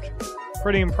 Yuck.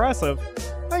 Pretty impressive.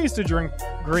 I used to drink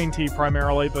green tea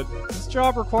primarily, but this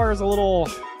job requires a little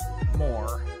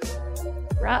more.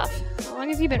 Rough. How long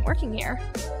have you been working here?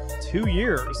 2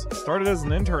 years. Started as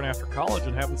an intern after college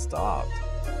and haven't stopped.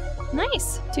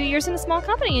 Nice. 2 years in a small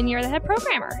company and you're the head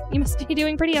programmer. You must be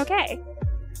doing pretty okay.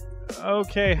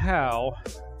 Okay, how?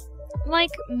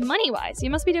 Like, money-wise, you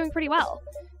must be doing pretty well.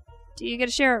 Do you get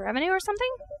a share of revenue or something?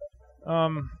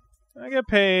 I get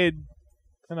paid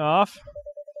enough.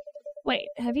 Wait,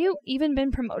 have you even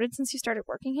been promoted since you started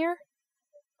working here?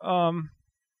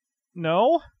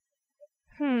 No?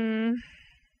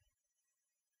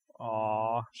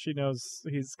 Aw, she knows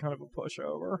he's kind of a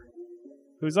pushover.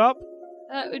 Who's up?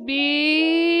 That would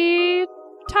be...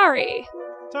 Tari.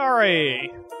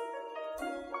 Tari!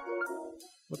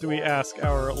 What do we ask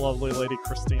our lovely lady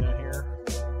Christina here?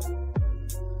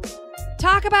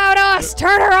 Talk about us!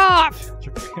 Turn her off!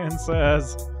 Japan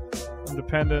says, I'm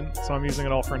dependent, so I'm using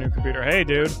it all for a new computer. Hey,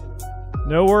 dude.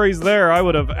 No worries there. I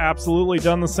would have absolutely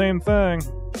done the same thing.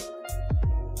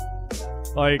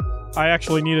 Like, I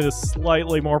actually needed a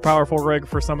slightly more powerful rig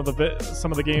for some of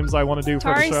the games I want to do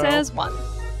for the show. Tari says 1.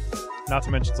 Not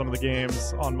to mention some of the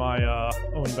games on my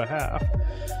own behalf.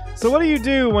 So what do you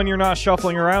do when you're not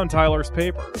shuffling around Tyler's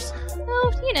papers?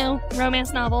 Oh, you know,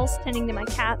 romance novels, tending to my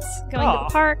cats, going to the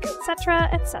park, etc.,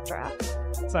 etc.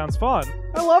 Sounds fun.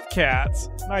 I love cats.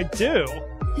 I do.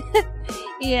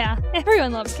 Yeah,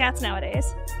 everyone loves cats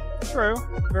nowadays. True.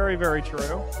 Very, very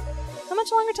true. How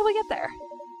much longer till we get there?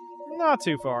 Not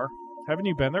too far. Haven't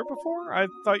you been there before? I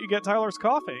thought you'd get Tyler's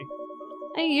coffee.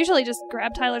 I usually just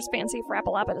grab Tyler's fancy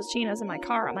Frappalapados in my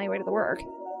car on my way to the work.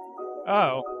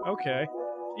 Oh, okay.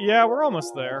 Yeah, we're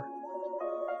almost there.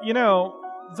 You know,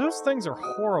 those things are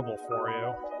horrible for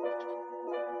you.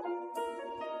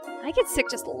 I get sick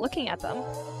just looking at them.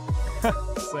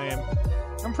 Same.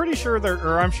 I'm sure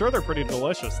they're pretty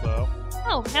delicious, though.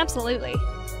 Oh, absolutely.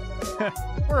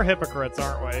 We're hypocrites,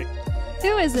 aren't we?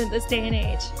 Who isn't this day and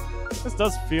age? This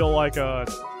does feel like a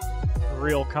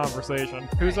real conversation.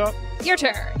 Who's up? Your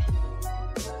turn.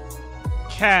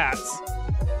 Cats.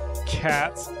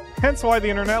 Cats. Hence why the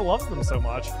internet loves them so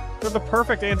much. They're the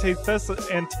perfect antithesis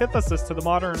to the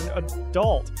modern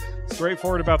adult.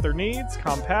 Straightforward about their needs,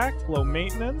 compact, low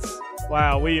maintenance.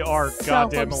 Wow, we are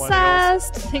goddamn millennials.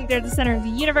 Self-obsessed, think they're the center of the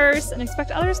universe, and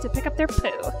expect others to pick up their poo.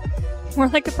 We're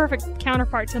like the perfect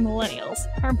counterpart to millennials.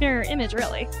 Our mirror image,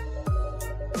 really.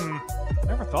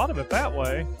 Never thought of it that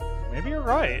way. Maybe you're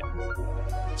right.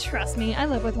 Trust me, I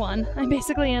live with one. I'm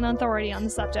basically an authority on the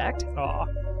subject. Aw,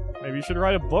 maybe you should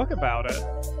write a book about it.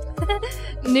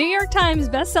 New York Times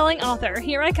best-selling author,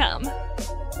 here I come.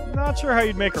 Not sure how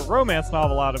you'd make a romance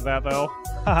novel out of that, though.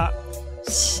 Haha.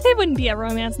 It wouldn't be a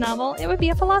romance novel, it would be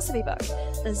a philosophy book.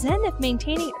 The Zen of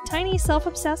maintaining a tiny,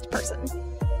 self-obsessed person.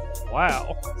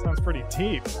 Wow, sounds pretty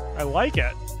deep. I like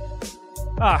it.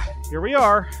 Ah, here we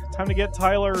are. Time to get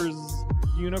Tyler's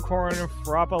unicorn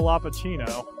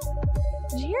frappalappuccino.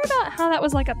 Did you hear about how that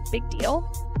was like a big deal?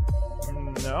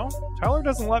 No. Tyler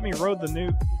doesn't let me read.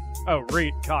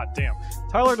 God damn.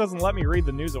 Tyler doesn't let me read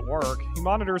the news at work. He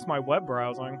monitors my web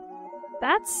browsing.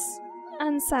 That's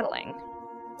unsettling.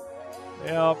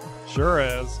 Yep, sure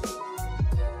is.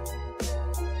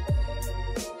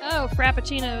 Oh,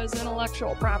 Frappuccino is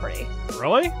intellectual property.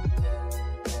 Really?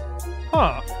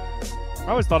 Huh. I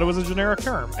always thought it was a generic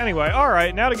term. Anyway,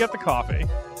 alright, now to get the coffee.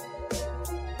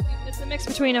 It's a mix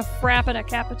between a frap and a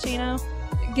cappuccino.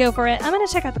 Go for it. I'm gonna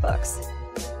check out the books.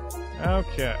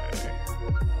 Okay.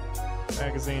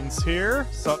 Magazines here.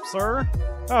 Sup, sir?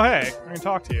 Oh, hey, I can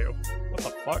talk to you. What the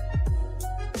fuck?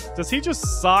 Does he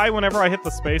just sigh whenever I hit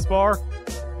the spacebar?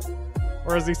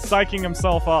 Or is he psyching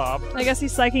himself up? I guess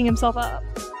he's psyching himself up.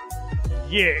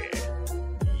 Yeah.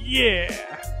 Yeah.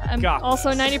 I'm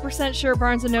also 90% sure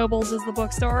Barnes & Noble's is the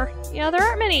bookstore. Yeah, there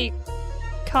aren't many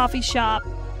coffee shop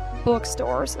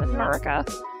bookstores in America.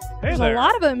 Hey There's there. a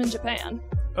lot of them in Japan.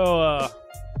 Oh,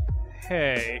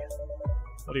 hey.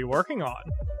 What are you working on?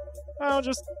 Oh,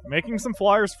 just making some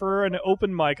flyers for an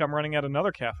open mic I'm running at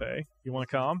another cafe. You want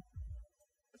to come?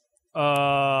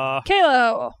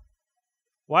 Kalo!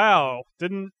 Wow.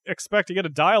 Didn't expect to get a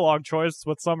dialogue choice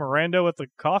with some rando at the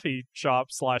coffee shop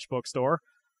 / bookstore.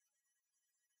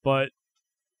 But,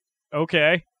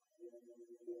 okay.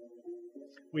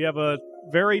 We have a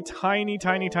very tiny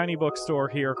bookstore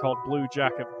here called Blue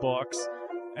Jacket Books.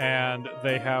 And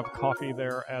they have coffee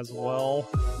there as well.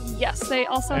 Yes, they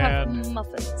also have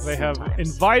muffins. They have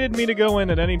invited me to go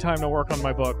in at any time to work on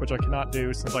my book, which I cannot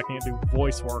do since I can't do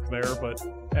voice work there. But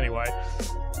anyway,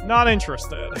 not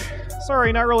interested.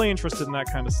 Sorry, not really interested in that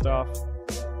kind of stuff.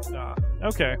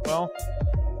 Okay, well,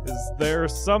 is there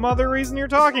some other reason you're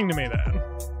talking to me then?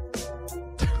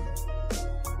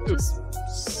 Just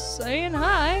saying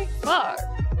hi. Fuck.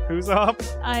 Who's up?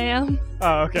 I am.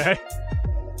 Oh, okay.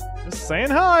 Just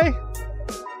saying hi.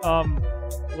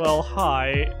 Well,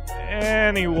 hi.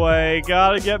 Anyway,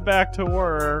 gotta get back to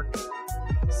work.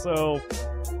 So,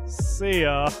 see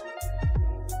ya.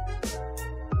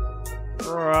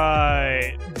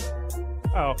 Right.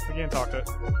 Oh, we can't talk to it.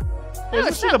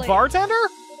 Isn't she the bartender?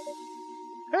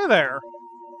 Hey there.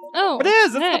 Oh, it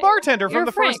is. It's hey. the bartender from You're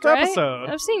the Frank, first right? episode.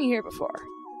 I've seen you here before.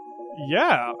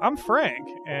 Yeah, I'm Frank.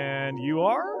 And you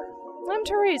are? I'm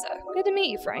Teresa. Good to meet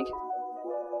you, Frank.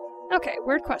 Okay,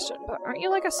 weird question, but aren't you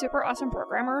like a super awesome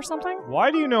programmer or something?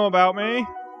 Why do you know about me?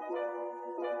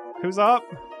 Who's up?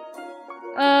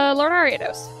 Lord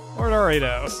Ariados. Lord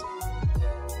Ariados.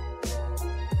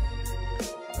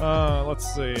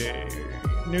 Let's see.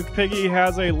 Nuke Piggy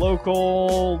has a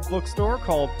local bookstore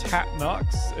called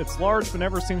Tatnux. It's large but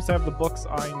never seems to have the books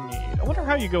I need. I wonder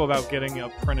how you go about getting a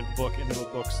printed book into a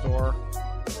bookstore.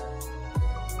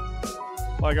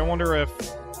 Like, I wonder if...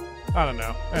 I don't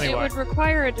know. Anyway. It would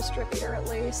require a distributor, at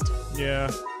least. Yeah.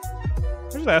 I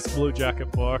should ask Blue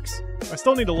Jacket Books. I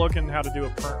still need to look in how to do a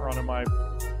print run of my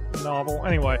novel.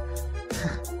 Anyway.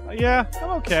 Yeah,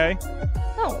 I'm okay.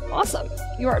 Oh, awesome.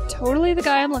 You are totally the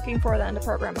guy I'm looking for then to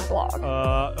program my blog.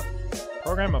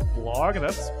 Program a blog?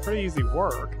 That's pretty easy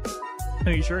work.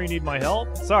 Are you sure you need my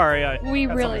help? Sorry, we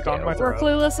really do. We're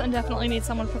clueless and definitely need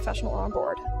someone professional on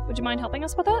board. Would you mind helping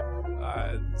us with that?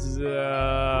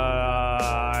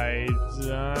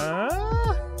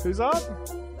 Who's up?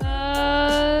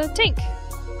 Tink.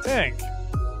 Tink.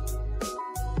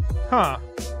 Huh.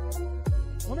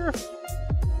 Wonder if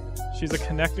she's a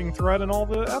connecting thread in all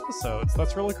the episodes.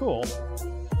 That's really cool.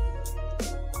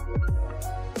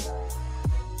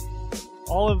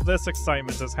 All of this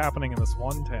excitement is happening in this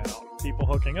one town. People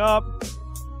hooking up,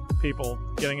 people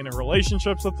getting into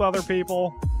relationships with other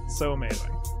people. It's so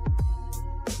amazing.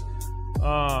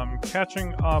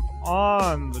 Catching up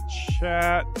on the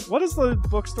chat. What is the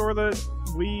bookstore that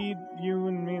you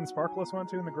and me and Sparkless went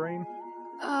to in the green?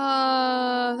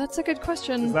 That's a good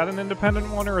question. Is that an independent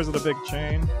one or is it a big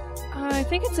chain? I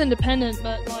think it's independent,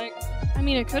 but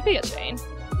it could be a chain.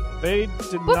 They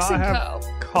did Books not and have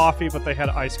coffee, but they had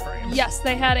ice cream. Yes,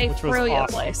 they had a brilliant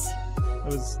awesome. place. It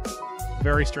was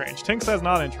very strange. Tink says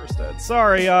not interested.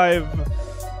 Sorry, I've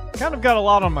kind of got a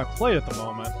lot on my plate at the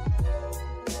moment.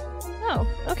 Oh,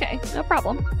 okay. No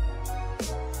problem.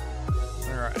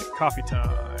 Alright, coffee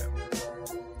time.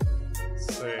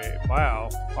 Let's see. Wow,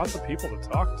 lots of people to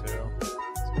talk to. Let's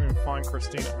go and find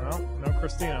Christina. No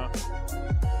Christina.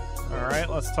 Alright,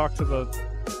 let's talk to the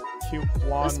cute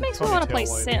blonde This makes me want to play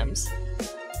lady. Sims.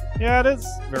 Yeah, it is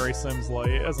very Sims-like,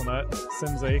 isn't it?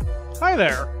 Simsy. Hi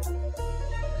there!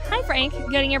 Hi, Frank.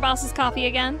 Getting your boss's coffee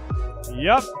again?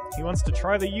 Yep. He wants to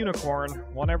try the unicorn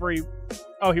one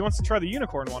he wants to try the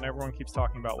unicorn one everyone keeps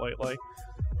talking about lately.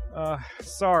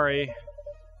 Sorry.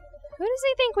 Who does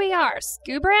he think we are?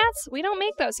 Scoob rats? We don't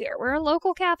make those here. We're a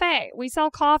local cafe. We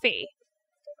sell coffee.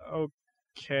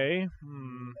 Okay.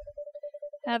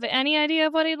 Have any idea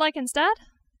of what he'd like instead?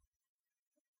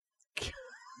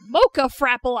 Mocha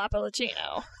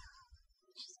Frappalappuccino.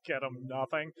 Just get him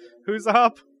nothing. Who's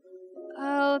up?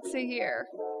 Let's see here.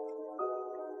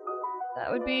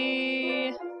 That would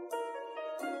be...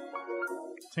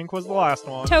 Tink was the last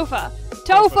one. Tofa!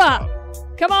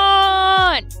 Come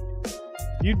on!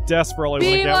 You desperately want to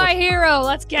Be get my hero!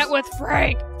 Let's get with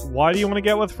Frank! Why do you want to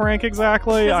get with Frank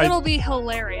exactly? Because it'll be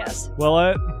hilarious. Will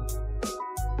it?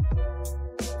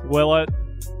 Will it?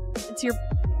 It's your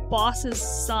boss's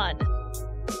son.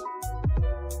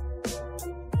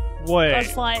 Wait.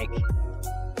 That's like...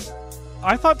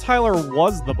 I thought Tyler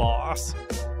was the boss.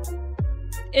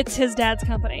 It's his dad's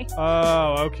company.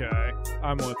 Oh, okay.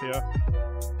 I'm with you.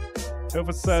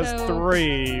 Tofa says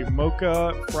 3.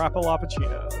 Mocha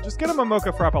Frappalappuccino. Just get him a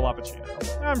Mocha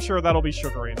Frappalappuccino. I'm sure that'll be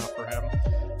sugary enough for him.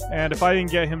 And if I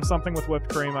didn't get him something with whipped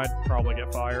cream, I'd probably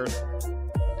get fired.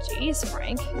 Jeez,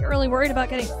 Frank. You're really worried about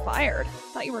getting fired.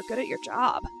 Thought you were good at your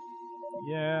job.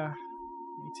 Yeah,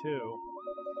 me too.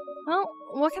 Well,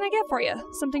 what can I get for you?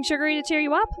 Something sugary to cheer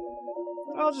you up?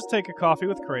 I'll just take a coffee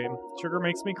with cream. Sugar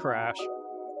makes me crash.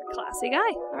 Classy guy.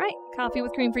 All right, coffee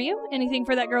with cream for you. Anything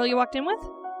for that girl you walked in with?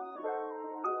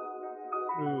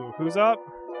 Ooh, who's up?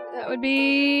 That would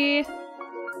be...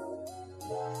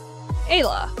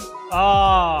 Ayla.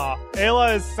 Ah,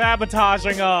 Ayla is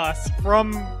sabotaging us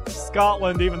from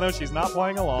Scotland, even though she's not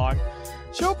playing along.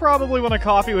 She'll probably want a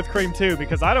coffee with cream too,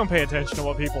 because I don't pay attention to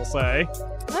what people say.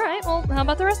 All right, well, how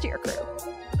about the rest of your crew?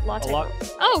 Latte.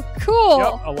 Oh, Yep,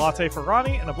 cool. a latte for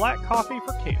Ronnie and a black coffee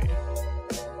for Katie.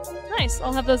 Nice.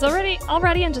 I'll have those already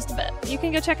in just a bit. You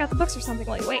can go check out the books or something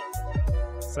while you wait.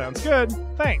 Sounds good.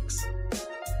 Thanks.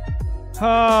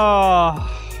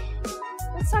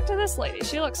 Let's talk to this lady.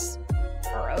 She looks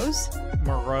morose.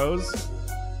 Morose?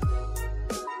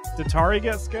 Did Tari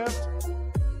get skipped?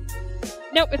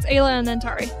 Nope, it's Ayla and then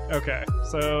Tari. Okay,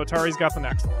 so Tari's got the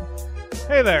next one.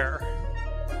 Hey there.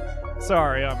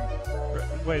 Sorry,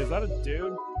 wait, is that a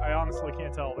dude? I honestly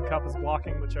can't tell. The cup is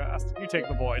blocking the chest. You take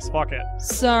the voice. Fuck it.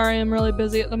 Sorry, I'm really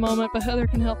busy at the moment, but Heather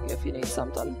can help you if you need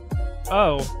something.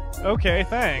 Oh, okay,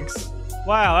 thanks.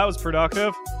 Wow, that was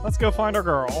productive. Let's go find our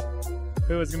girl,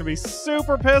 who is going to be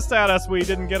super pissed at us we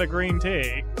didn't get a green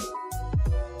tea.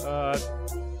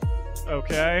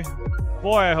 Okay.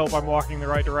 Boy, I hope I'm walking the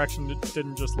right direction,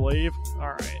 didn't just leave.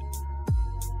 Alright.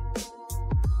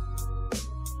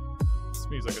 This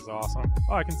music is awesome.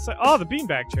 Oh, I can sit. Oh, the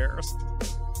beanbag chairs.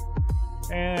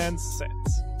 And sit.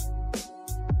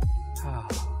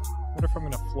 What if I'm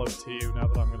going to float to you now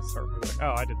that I'm going to start moving?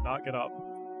 Oh, I did not get up.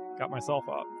 Got myself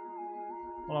up.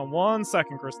 Hold on 1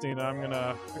 second, Christina. I'm going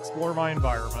to explore my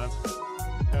environment.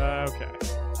 Okay.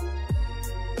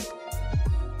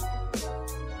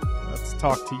 Let's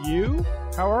talk to you.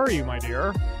 How are you, my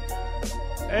dear?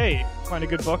 Hey, find a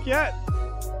good book yet?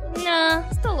 Nah,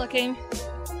 still looking.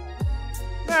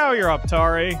 Now you're up,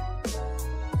 Tari.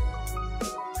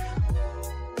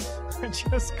 I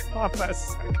just got that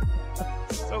second.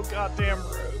 So goddamn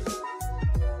rude.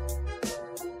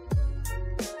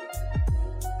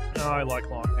 Oh, I like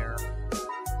long hair.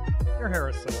 Your hair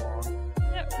is so long.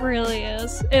 It really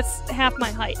is. It's half my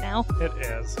height now. It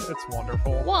is. It's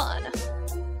wonderful. 1.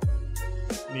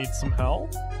 Need some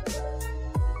help?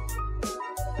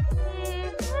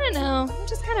 I don't know. I'm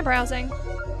just kind of browsing.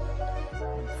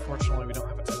 Unfortunately, we don't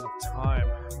have a ton of time.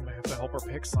 I'm gonna have to help her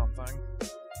pick something.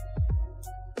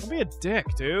 Don't be a dick,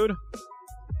 dude.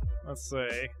 Let's see.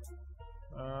 Is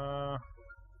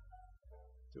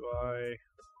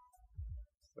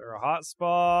there a hot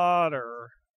spot,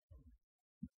 or...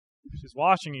 She's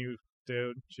watching you,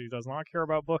 dude. She does not care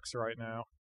about books right now.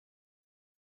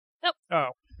 Nope. Oh,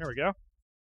 here we go.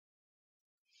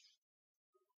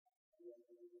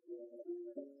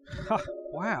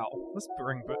 Wow, this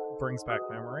brings back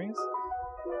memories.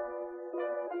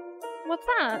 What's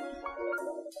that?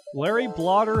 Larry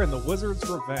Blotter and the Wizard's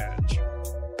Revenge.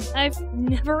 I've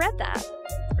never read that.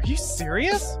 Are you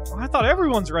serious? I thought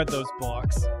everyone's read those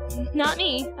books. Not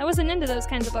me. I wasn't into those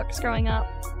kinds of books growing up.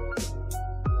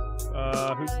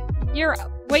 Who's... You're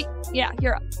up. Wait, yeah,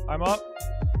 you're up. I'm up?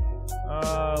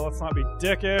 Let's not be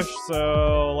dickish,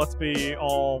 so let's be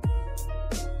all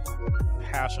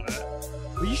passionate.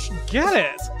 Well, you should get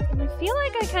it! I feel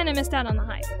like I kind of missed out on the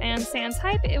hype. And sans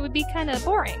hype, it would be kind of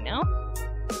boring, no?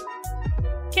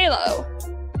 Kalo.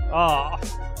 Ah.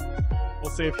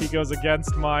 We'll see if he goes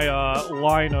against my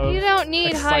line of You don't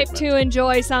need excitement. hype to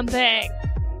enjoy something.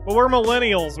 But we're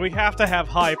millennials. We have to have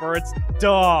hype or it's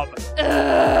dumb.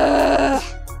 Ugh.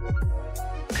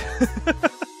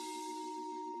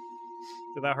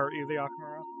 Did that hurt you, the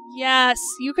Akamura? Yes,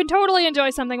 you can totally enjoy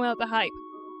something without the hype.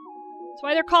 That's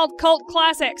why they're called cult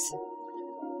classics.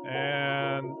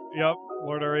 And, yep,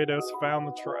 Lord Aridos found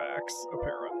the tracks,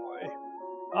 apparently.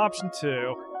 Option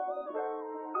 2.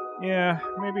 Yeah,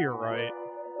 maybe you're right.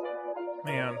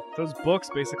 Man, those books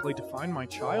basically define my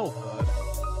childhood.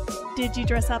 Did you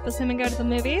dress up as him and go to the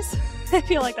movies? I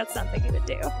feel like that's something you would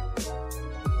do.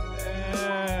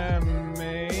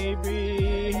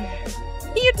 Maybe...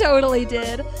 You totally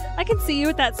did. I can see you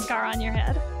with that scar on your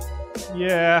head.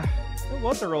 Yeah, it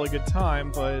was a really good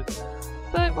time, but...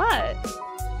 But what?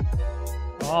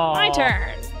 Oh. My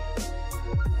turn.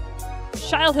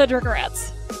 Childhood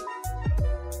regrets.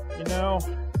 You know,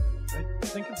 I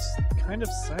think it's kind of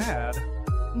sad.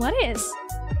 What is?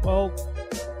 Well,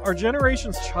 our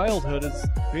generation's childhood is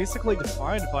basically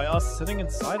defined by us sitting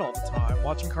inside all the time,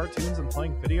 watching cartoons and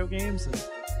playing video games and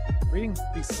reading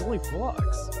these silly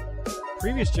books.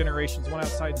 Previous generations went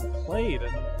outside and played,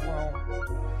 and, well,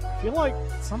 I feel like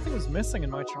something was missing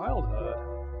in my childhood.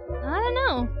 I don't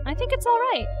know. I think it's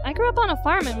alright. I grew up on a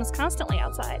farm and was constantly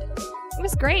outside. It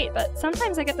was great, but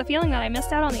sometimes I get the feeling that I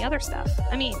missed out on the other stuff.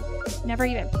 I mean, never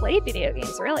even played video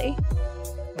games, really.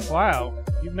 Wow,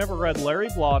 you've never read Larry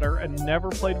Blotter and never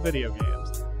played video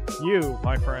games. You,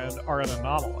 my friend, are an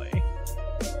anomaly.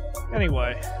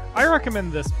 Anyway, I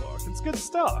recommend this book. It's good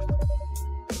stuff.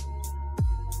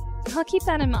 I'll keep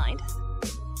that in mind.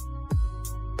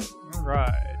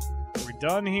 Alright. Are we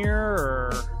done here,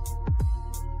 or...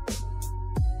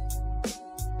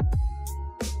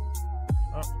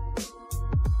 Oh.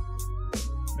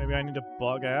 Maybe I need to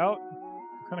bug out?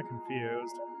 I'm kind of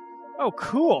confused. Oh,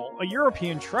 cool! A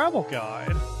European travel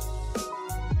guide!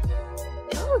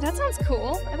 Oh, that sounds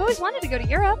cool. I've always wanted to go to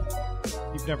Europe.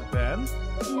 You've never been?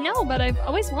 No, but I've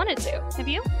always wanted to. Have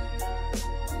you?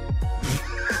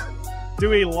 Do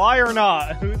we lie or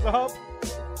not? Who's up?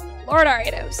 Lord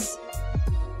Ariados.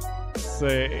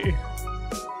 Say.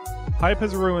 Hype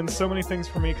has ruined so many things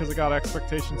for me because it got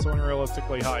expectations so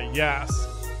unrealistically high. Yes.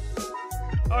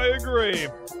 I agree.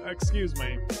 Excuse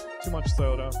me. Too much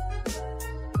soda.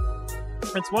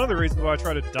 It's one of the reasons why I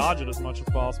try to dodge it as much as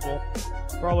possible.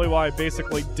 Probably why I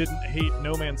basically didn't hate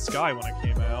No Man's Sky when it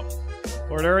came out.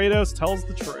 Lord Ariados tells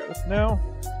the truth. No,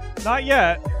 not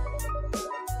yet.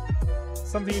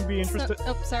 Something you'd be interested...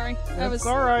 sorry. It's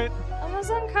alright. I was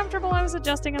uncomfortable. I was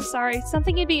adjusting. I'm sorry.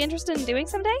 Something you'd be interested in doing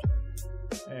someday?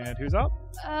 And who's up?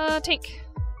 Tink.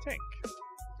 Tink.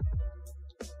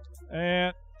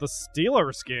 And the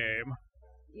Steelers game.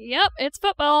 Yep, it's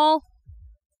football.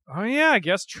 Oh yeah, I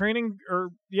guess training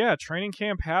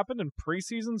camp happened and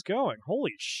preseason's going.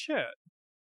 Holy shit.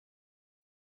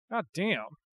 God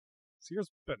damn. This year's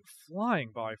been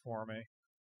flying by for me.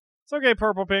 It's okay,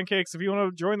 Purple Pancakes. If you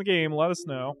want to join the game, let us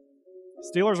know.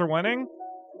 Steelers are winning?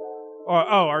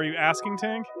 Oh, are you asking,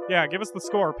 Tink? Yeah, give us the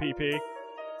score, PP.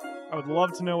 I would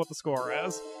love to know what the score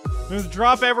is. Just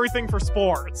drop everything for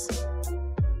sports.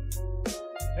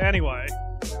 Anyway,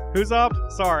 who's up?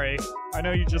 Sorry. I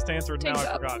know you just answered, now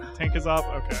I forgot. Tink is up?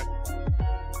 Okay.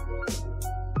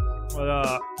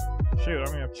 But, shoot, I'm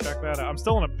gonna have to check that out. I'm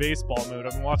still in a baseball mood.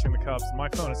 I've been watching the Cubs, and my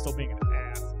phone is still being an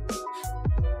ass.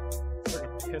 It's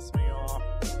starting to piss me off.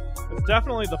 It's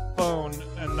definitely the phone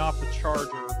and not the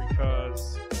charger,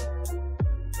 because...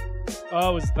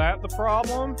 Oh, is that the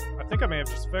problem? I think I may have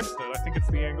just fixed it. I think it's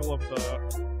the angle of the...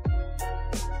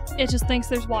 It just thinks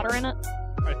there's water in it?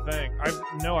 I think. I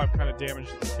know I've kind of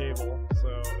damaged the cable, so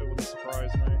it wouldn't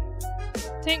surprise me.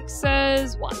 Tink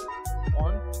says 1.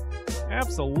 1?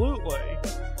 Absolutely.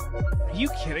 Are you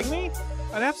kidding me?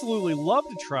 I'd absolutely love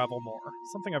to travel more.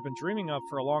 Something I've been dreaming of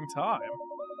for a long time.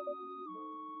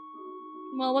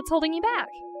 Well, what's holding you back?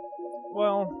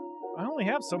 Well, I only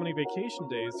have so many vacation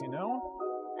days, you know?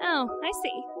 Oh, I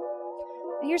see.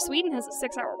 I hear Sweden has a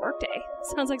 6-hour workday.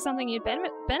 Sounds like something you'd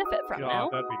benefit from, God, no?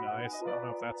 that'd be nice. I don't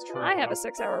know if that's true. I have a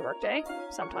 6-hour workday,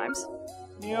 sometimes.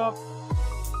 Yep.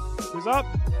 Who's up?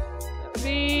 That would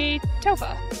be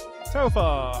Tofa.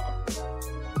 Tofa!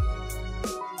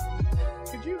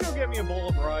 Could you go get me a bowl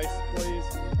of rice, please?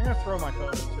 I'm gonna throw my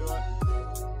phone into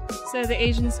it. So the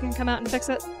Asians can come out and fix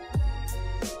it?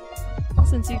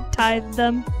 Since you tithed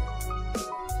them?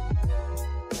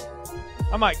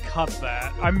 I might cut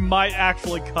that. I might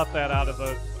actually cut that out of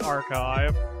the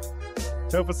archive.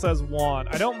 Tofa says 1.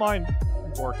 I don't mind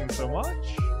working so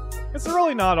much. It's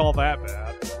really not all that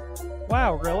bad.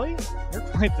 Wow, really? You're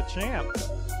quite the champ.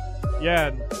 Yeah,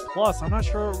 and plus, I'm not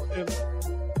sure if...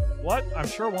 What? I'm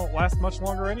sure it won't last much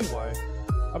longer anyway.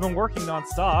 I've been working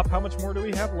non-stop. How much more do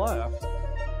we have left?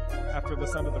 After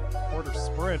this end of the quarter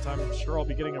sprint, I'm sure I'll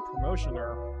be getting a promotion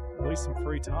or at least some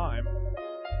free time.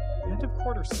 End of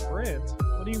quarter sprint?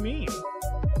 What do you mean?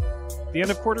 The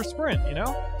end of quarter sprint, you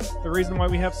know? The reason why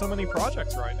we have so many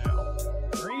projects right now.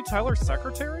 Aren't you Tyler's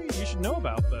secretary? You should know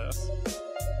about this.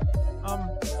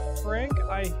 Frank,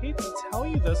 I hate to tell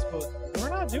you this, but we're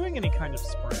not doing any kind of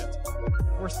sprint.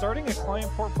 We're starting a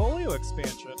client portfolio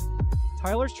expansion.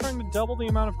 Tyler's trying to double the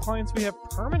amount of clients we have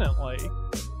permanently.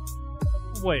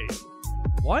 Wait,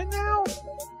 what now?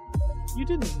 You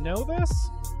didn't know this?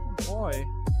 Oh boy.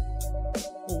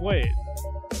 Wait,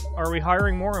 are we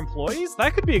hiring more employees?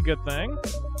 That could be a good thing.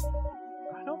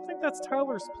 I don't think that's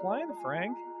Tyler's plan,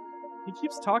 Frank. He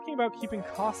keeps talking about keeping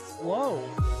costs low.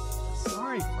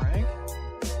 Sorry, Frank.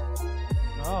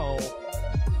 Oh.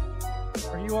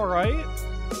 Are you alright?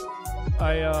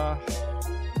 I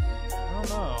don't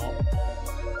know.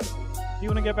 Do you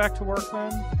want to get back to work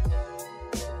then?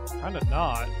 Kinda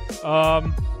not.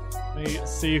 Let me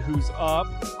see who's up.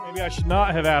 Maybe I should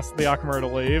not have asked the Akamura to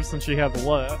leave since she had the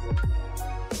list.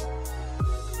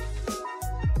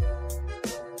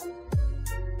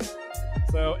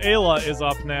 So Ayla is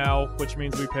up now, which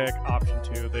means we pick option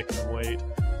 2. They can wait.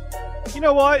 You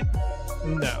know what?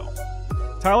 No.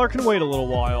 Tyler can wait a little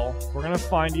while. We're gonna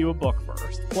find you a book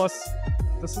first. Plus,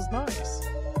 this is nice.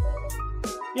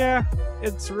 Yeah,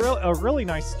 it's a really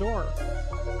nice store.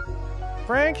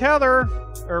 Frank, Heather,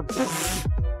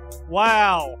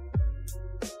 wow.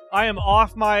 I am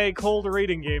off my cold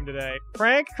reading game today.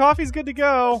 Frank, coffee's good to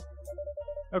go.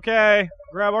 Okay,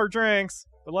 grab our drinks,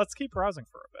 but let's keep browsing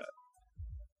for a bit.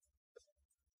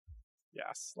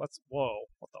 Yes, let's... Whoa,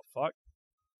 what the fuck?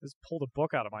 I just pulled a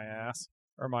book out of my ass.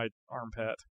 Or my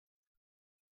armpit.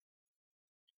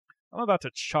 I'm about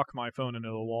to chuck my phone into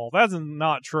the wall. That's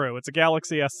not true. It's a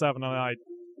Galaxy S7 and I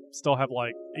still have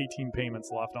like 18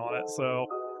 payments left on it, so...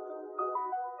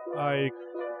 I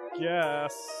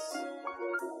guess...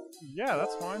 Yeah,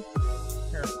 that's fine.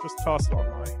 Here, just toss it on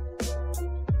my...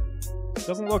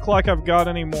 Doesn't look like I've got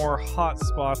any more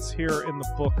hotspots here in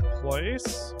the book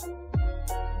place.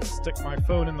 Stick my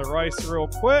phone in the rice real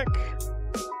quick.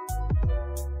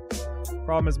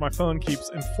 Problem is my phone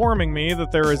keeps informing me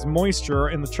that there is moisture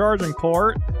in the charging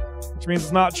port, which means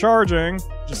it's not charging,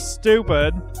 just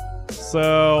stupid.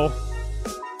 So,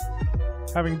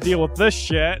 having to deal with this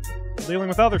shit, dealing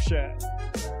with other shit.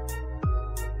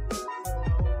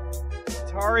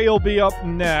 Tari will be up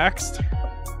next.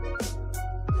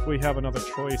 If we have another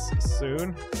choice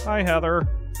soon. Hi, Heather.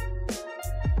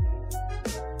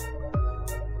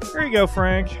 Here you go,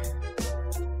 Frank.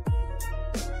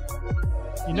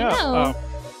 You know,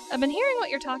 I've been hearing what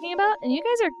you're talking about, and you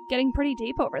guys are getting pretty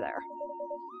deep over there.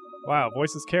 Wow,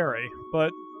 voices carry.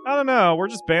 But, I don't know, we're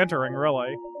just bantering,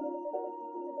 really.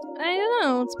 I don't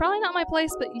know, it's probably not my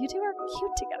place, but you two are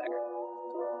cute together.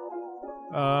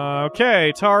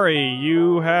 Okay, Tari,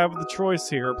 you have the choice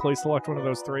here. Please select one of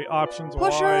those three options.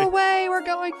 Push her away, we're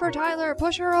going for Tyler.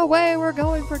 Push her away, we're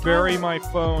going for Tyler. Bury my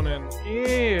phone and...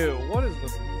 Ew, what is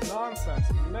this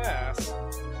nonsense mess?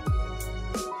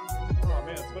 Oh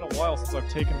man, it's been a while since I've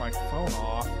taken my phone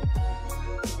off.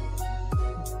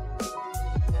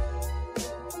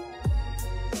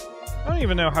 I don't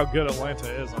even know how good Atlanta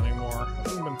is anymore. I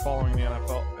haven't been following the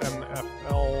NFL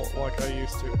like I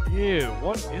used to. Ew,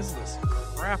 what is this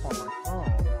crap on my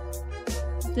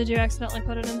phone? Did you accidentally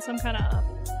put it in some kind of...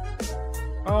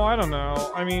 Oh, I don't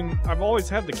know. I mean, I've always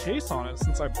had the case on it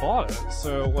since I bought it,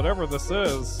 so whatever this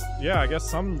is, yeah, I guess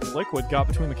some liquid got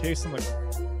between the case and the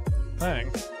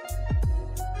thing.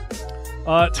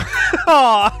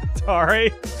 Aw,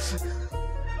 Tari.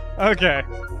 Okay.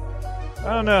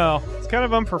 I don't know. It's kind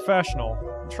of unprofessional.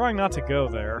 I'm trying not to go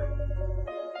there.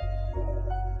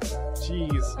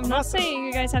 Jeez. I'm not saying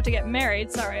you guys have to get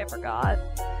married. Sorry, I forgot.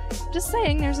 Just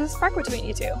saying there's a spark between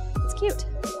you two. It's cute.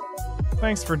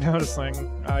 Thanks for noticing,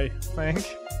 I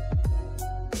think.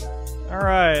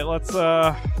 Alright, let's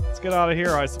get out of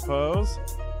here, I suppose.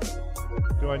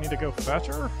 Do I need to go fetch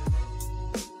her?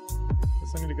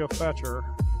 Guess I need to go fetch her.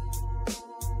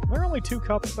 Are there only 2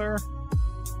 cups there?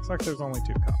 Looks like there's only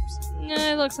 2 cups. No,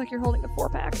 it looks like you're holding a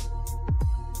 4-pack.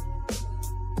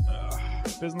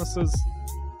 Businesses,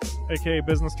 aka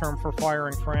business term for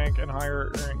firing Frank and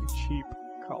hiring cheap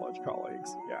college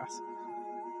colleagues. Yes.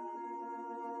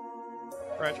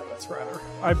 Graduates,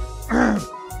 rather.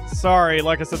 Sorry,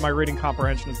 like I said, my reading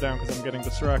comprehension is down because I'm getting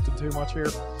distracted too much here.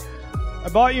 I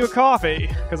bought you a coffee,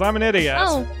 because I'm an idiot.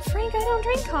 Oh, Frank, I don't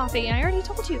drink coffee. I already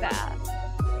told you that.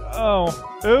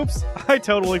 Oh, oops. I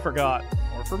totally forgot.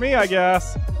 Or for me, I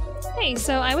guess. Hey,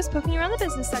 so I was poking around the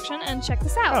business section, and check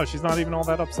this out. Oh, she's not even all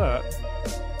that upset.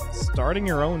 Starting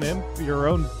your own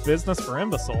business for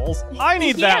imbeciles? I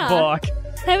need that book!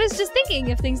 I was just thinking,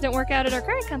 if things don't work out at our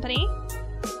current company...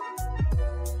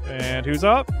 And who's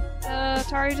up?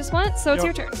 Tari just went, so it's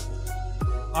your turn.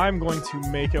 I'm going to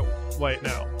make it... Wait,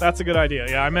 no. That's a good idea.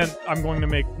 Yeah, I meant I'm going to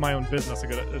make my own business a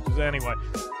good... Anyway.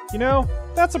 You know,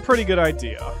 that's a pretty good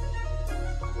idea.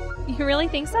 You really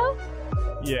think so?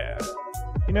 Yeah.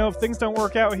 You know, if things don't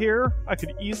work out here, I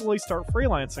could easily start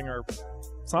freelancing or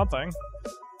something.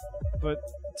 But,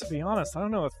 to be honest, I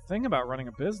don't know a thing about running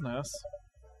a business.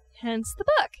 Hence the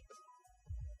book.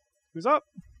 Who's up?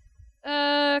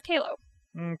 Kalo.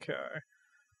 Okay.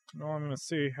 Now I'm going to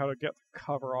see how to get the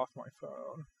cover off my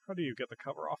phone. How do you get the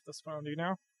cover off this phone? Do you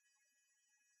know?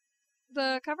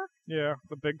 The cover? Yeah,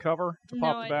 the big cover to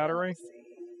pop the battery.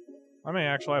 I may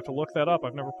actually have to look that up.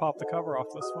 I've never popped the cover off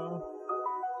this phone.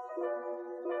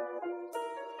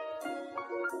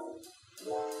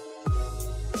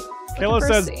 Kayla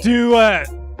says, do it!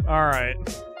 Alright.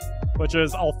 Which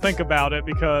is, I'll think about it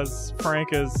because Frank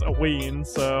is a ween,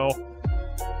 so...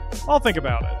 I'll think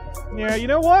about it. Yeah, you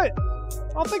know what?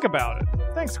 I'll think about it.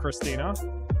 Thanks, Christina.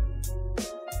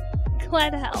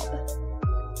 Glad to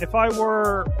help. If I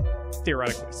were,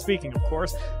 theoretically speaking, of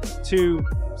course, to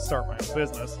start my own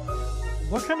business,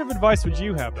 what kind of advice would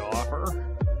you have to offer?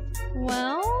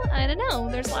 Well, I don't know.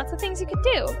 There's lots of things you could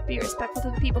do. Be respectful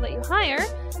to the people that you hire,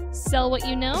 sell what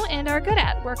you know and are good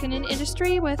at, work in an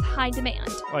industry with high demand.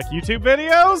 Like YouTube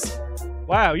videos?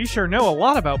 Wow, you sure know a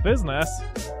lot about business.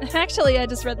 Actually, I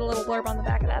just read the little blurb on the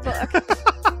back of that book.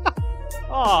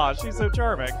 Aw, she's so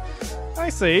charming. I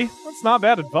see. That's not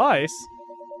bad advice.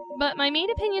 But my main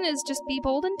opinion is just be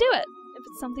bold and do it. If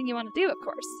it's something you want to do, of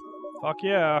course. Fuck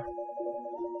yeah.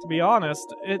 To be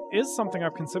honest, it is something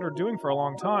I've considered doing for a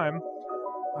long time.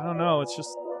 I don't know, it's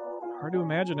just hard to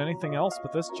imagine anything else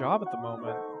but this job at the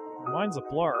moment. Mine's a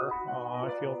blur. Aw,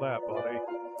 I feel that, buddy.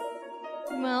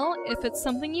 Well, if it's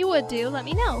something you would do, let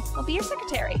me know. I'll be your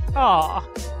secretary. Aw.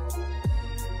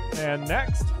 And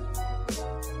next?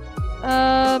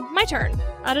 My turn.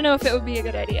 I don't know if it would be a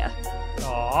good idea.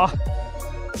 Aw.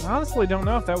 I honestly don't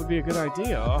know if that would be a good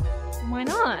idea. Why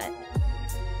not?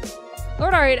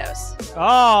 Lord Ariados.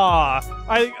 Ah,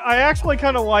 I actually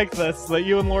kind of like this, that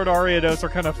you and Lord Ariados are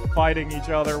kind of fighting each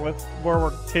other with where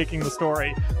we're taking the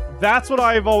story. That's what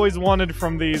I've always wanted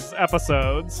from these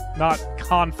episodes. Not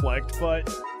conflict,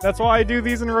 but that's why I do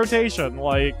these in rotation.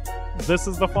 Like, this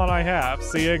is the fun I have,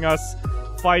 seeing us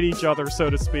fight each other, so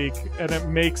to speak, and it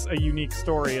makes a unique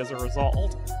story as a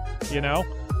result. You know?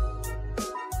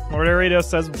 Lord Ariados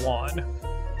says 1.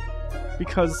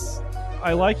 Because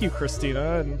I like you,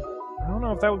 Christina, and I don't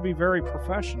know if that would be very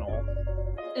professional.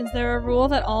 Is there a rule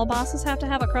that all bosses have to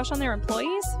have a crush on their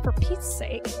employees? For Pete's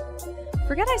sake.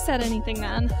 Forget I said anything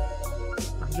then.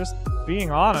 I'm just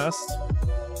being honest.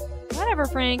 Whatever,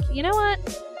 Frank. You know what?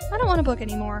 I don't want to book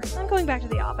anymore. I'm going back to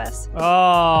the office.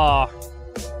 Ah.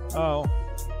 Oh.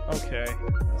 Okay.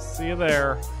 See you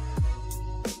there.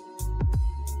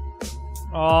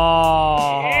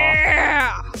 Oh.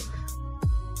 Yeah!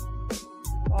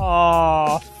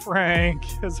 Oh, Frank.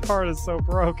 His heart is so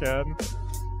broken.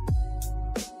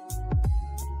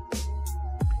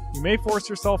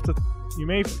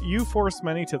 You force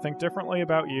many to think differently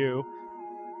about you.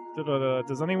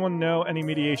 Does anyone know any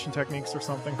mediation techniques or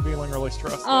something? Feeling really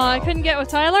stressed. Oh, I couldn't get with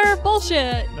Tyler?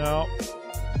 Bullshit. No.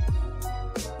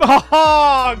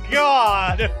 Oh,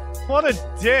 God! What a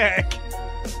dick!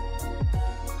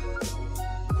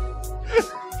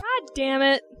 God damn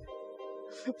it.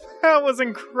 That was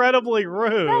incredibly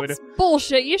rude. That's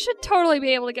bullshit. You should totally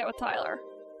be able to get with Tyler.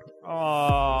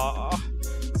 Aww.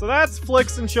 So that's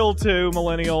Flix and Chill 2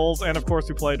 Millennials, and of course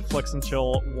we played Flix and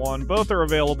Chill 1. Both are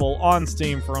available on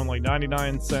Steam for only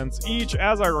 99 cents each.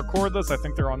 As I record this, I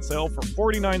think they're on sale for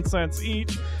 49 cents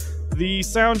each. The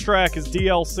soundtrack is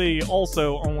DLC,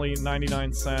 also only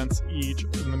 99 cents each,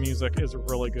 and the music is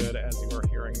really good, as you are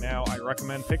hearing now. I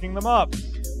recommend picking them up.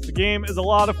 The game is a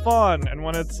lot of fun, and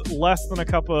when it's less than a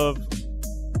cup of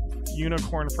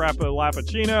unicorn frappo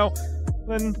lappuccino,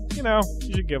 then, you know,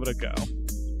 you should give it a go.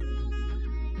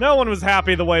 No one was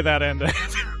happy the way that ended.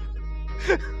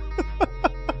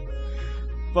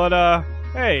 But,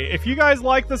 hey, if you guys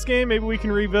like this game, maybe we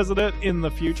can revisit it in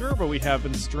the future, but we have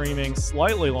been streaming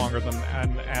slightly longer than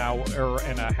an hour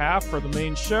and a half for the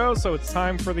main show, so it's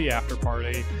time for the after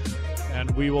party.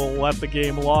 And we will let the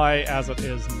game lie as it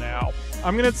is now.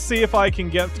 I'm going to see if I can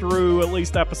get through at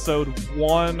least episode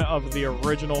 1 of the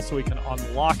original so we can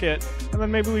unlock it, and then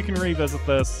maybe we can revisit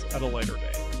this at a later date.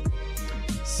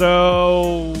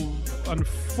 So,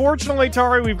 unfortunately,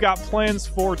 Tari, we've got plans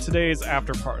for today's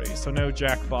after party, so no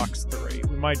Jackbox 3.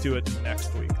 We might do it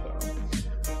next week,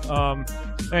 though.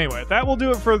 Anyway, that will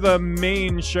do it for the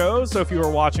main show, so if you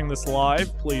are watching this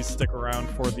live, please stick around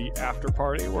for the after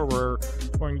party, where we're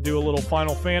going to do a little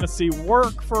Final Fantasy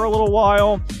work for a little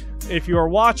while. If you are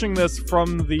watching this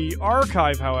from the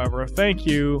archive, however, thank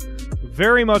you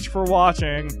very much for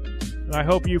watching, and I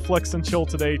hope you Flix and Chill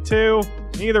today, too.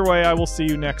 Either way, I will see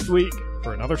you next week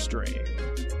for another stream.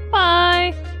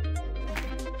 Bye!